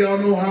 that both of y'all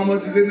know how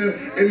much is in there.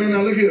 Amen.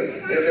 Now look here.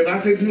 If I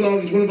take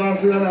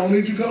 $2.25, I don't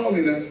need you calling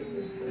me now.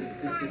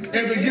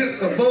 If it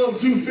gets above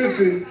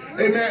 $2.50,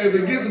 amen, if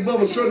it gets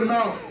above a certain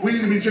amount, we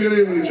need to be checking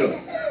in with each other.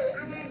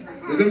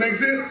 Does that make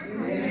sense?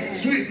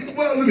 Sweet.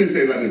 Well, let me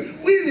say it like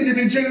this. We need to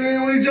be checking in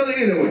on each other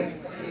anyway.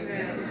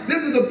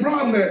 This is the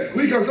problem that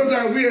because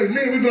sometimes we as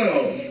men, we feel like,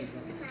 oh,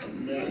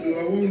 man, I do what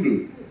I want to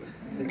do.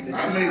 I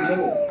make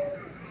more.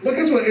 But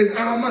guess what? It's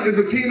our money. It's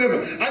a team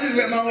effort. I need to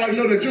let my wife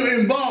know that you're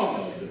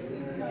involved.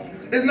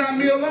 It's not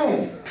me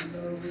alone.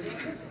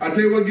 I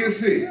tell you what, get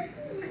sick.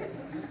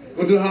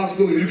 Go to the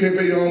hospital and you can't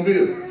pay your own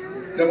bill.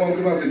 That woman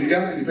come out and say, you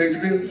got it? You paid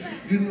your bill?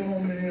 You know,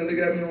 man, they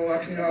got me on, I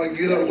can't hardly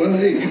get up. Well,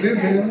 hey, you been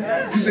paying.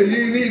 You say you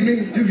ain't need me,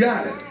 you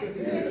got it.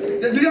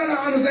 Do y'all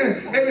not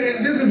understand?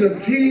 And this is a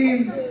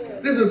team.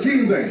 This is a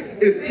team thing.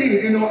 It's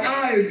team. You know,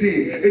 I and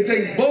team. It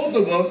takes both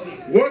of us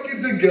working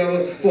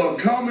together for a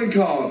common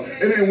cause.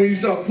 And then when you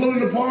start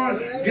pulling apart,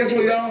 guess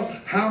what, y'all?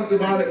 House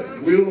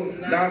divided will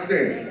not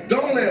stand.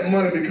 Don't let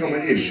money become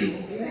an issue.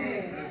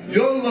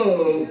 Your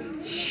love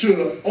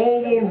should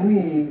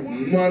overrule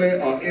money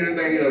or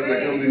anything else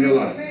that comes in your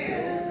life.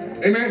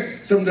 Amen?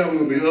 Sometimes we're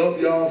going to be up,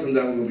 y'all.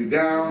 Sometimes we're going to be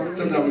down.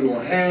 Sometimes we're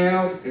going to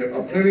have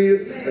a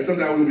plenteous. And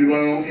sometimes we're going to be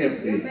running on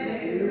empty.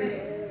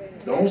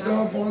 Don't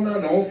start falling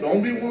out.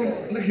 Don't be one.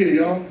 Look here,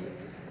 y'all.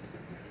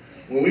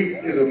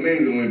 It's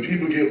amazing when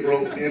people get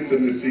broke,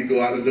 intimacy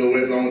go out the door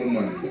right along with the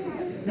money.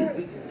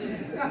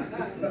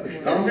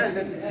 Huh?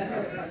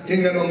 You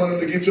ain't got no money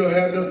to get your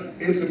hair done,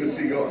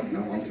 intimacy go. No,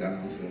 I'm tired.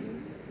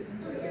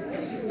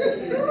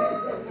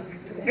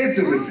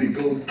 Intimacy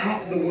goes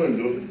out the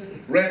window,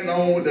 right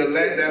along with that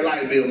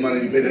light bill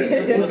money you pay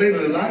that. Well, baby,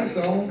 the light's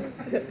on.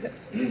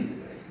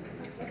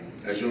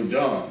 That's your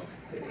job.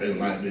 Pay the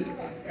light bill.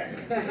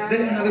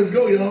 That's how this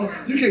go, y'all.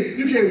 You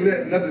can't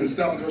let nothing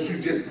stop because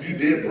you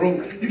dead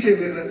broke. You can't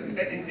let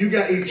nothing, you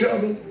got each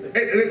other. And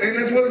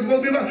that's what it's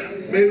supposed to be about.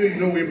 Baby, you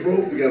know we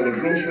broke, we got a little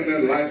grocery in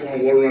there, lights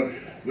on, water on.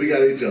 We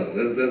got each other.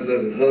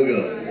 Let's hug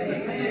up.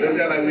 Let's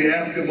act like we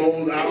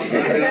Eskimos out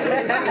there.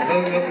 Let's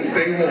hug up and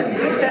stay warm.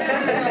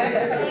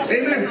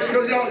 Amen.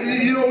 Because y'all,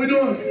 you know what we're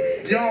doing?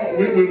 Y'all,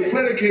 we're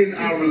predicating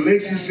our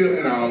relationship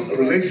and our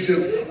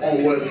relationship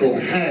on what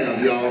folk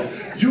have, y'all.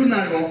 You're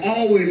not going to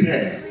always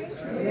have.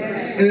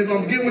 And if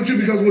I'm getting with you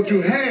because of what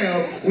you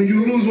have, when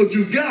you lose what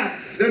you got,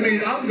 that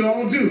means I'm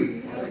gone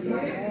too.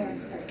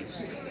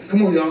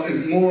 Come on, y'all.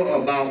 It's more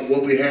about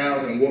what we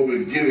have and what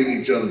we're giving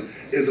each other.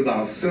 It's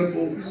about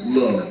simple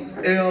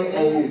love.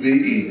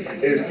 L-O-V-E.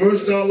 It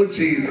first starts with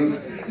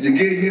Jesus. You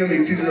get him, he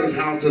teaches us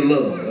how to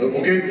love.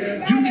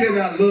 Okay? You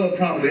cannot love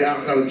properly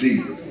outside of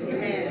Jesus.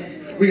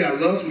 We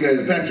got lust, we got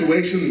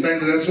infatuation and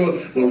things of that sort,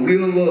 but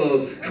real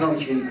love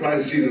comes from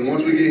Christ Jesus.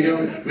 Once we get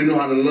him, we know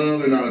how to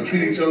love and how to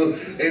treat each other.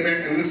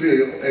 Amen. And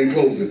listen, in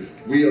closing,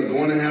 we are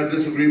going to have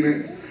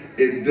disagreement.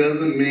 It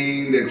doesn't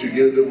mean that you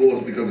get a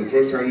divorce because the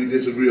first time you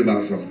disagree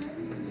about something.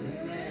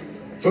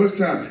 First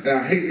time, and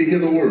I hate to hear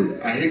the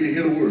word. I hate to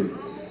hear the word.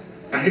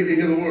 I hate to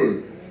hear the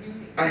word.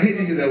 I hate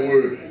to hear that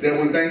word, that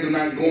when things are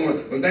not going,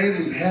 when things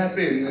was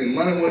happy and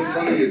money wasn't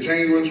funny, your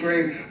change wasn't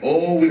trained,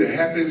 oh, we're the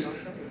happiest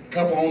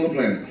couple on the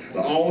planet.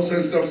 But all of a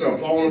sudden stuff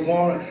starts falling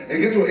apart,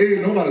 and guess what? It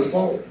ain't nobody's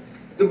fault.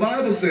 The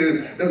Bible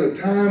says there's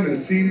a time and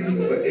season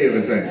for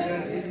everything.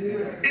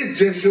 It's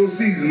just your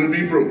season to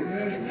be broke.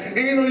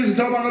 Ain't no use to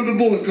talk about no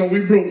divorce because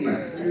we broke now.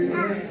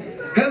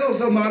 Hello,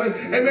 somebody.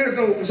 Amen.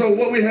 So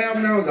what we have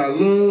now is our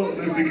love.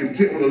 Let's be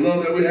content with the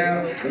love that we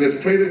have, and let's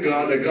pray to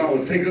God that God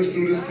will take us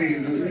through this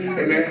season.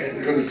 Amen.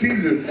 Because the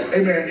season,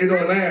 amen, it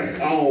don't last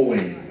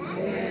always.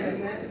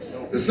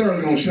 The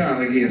sun's going to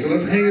shine again. So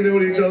let's hang in there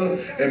with each other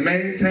and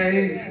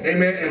maintain,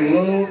 amen, and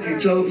love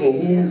each other for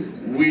who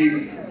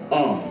we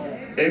are.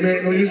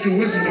 Amen. No, you should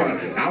whisper one.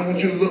 I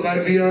want you to look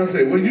like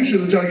Beyonce. Well, you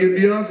should have tried to get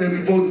Beyonce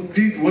before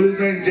what his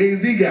name,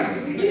 Jay-Z got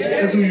him.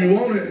 That's who you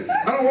wanted.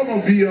 I don't want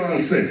no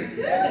Beyonce.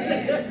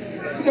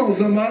 Come on,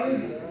 somebody.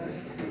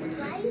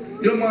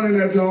 Your money ain't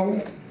that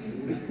tall.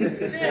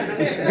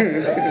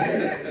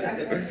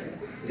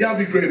 Y'all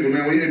be grateful,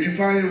 man. If you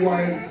find your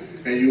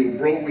wife and you were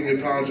broke when you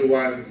found your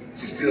wife,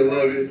 she still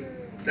love you,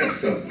 that's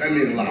something. That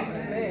means a lot.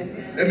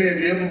 That means if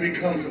you ever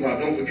become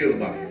somebody, don't forget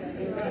about it.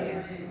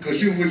 Because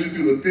she was with you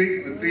through the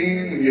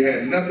thing when you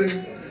had nothing,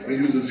 when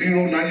you was a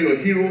zero, now you're a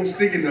hero,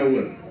 sticking there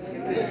with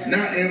her.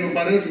 Not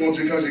everybody else wants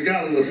you because you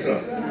got a little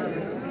something.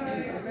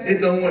 It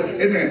don't work.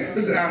 Hey man,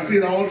 listen, I see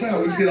it all the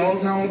time. We see it all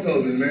the time on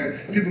television, man.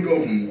 People go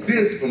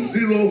from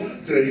zero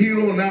to a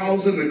hero, and now all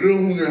of a sudden the girl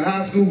who's in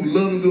high school, who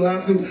loved them through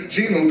high school,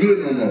 she ain't no good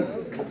no more.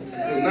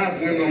 Because now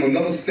women on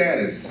another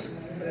status.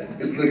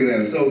 It's looking at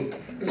it. So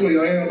that's what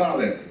y'all ain't about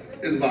that.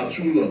 It's about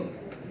true love.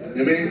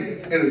 You know what I mean?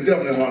 And it's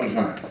definitely hard to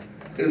find.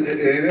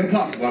 It ain't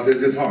impossible. I said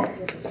it's just hard.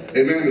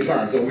 Amen, to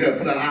find. So we got to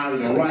put our eyes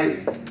in the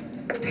right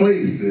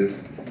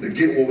places to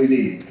get what we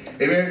need.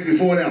 Amen.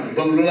 Before and after.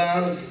 Brother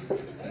realize.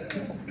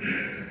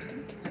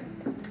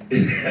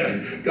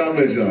 God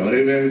bless y'all.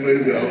 Amen.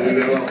 Praise God.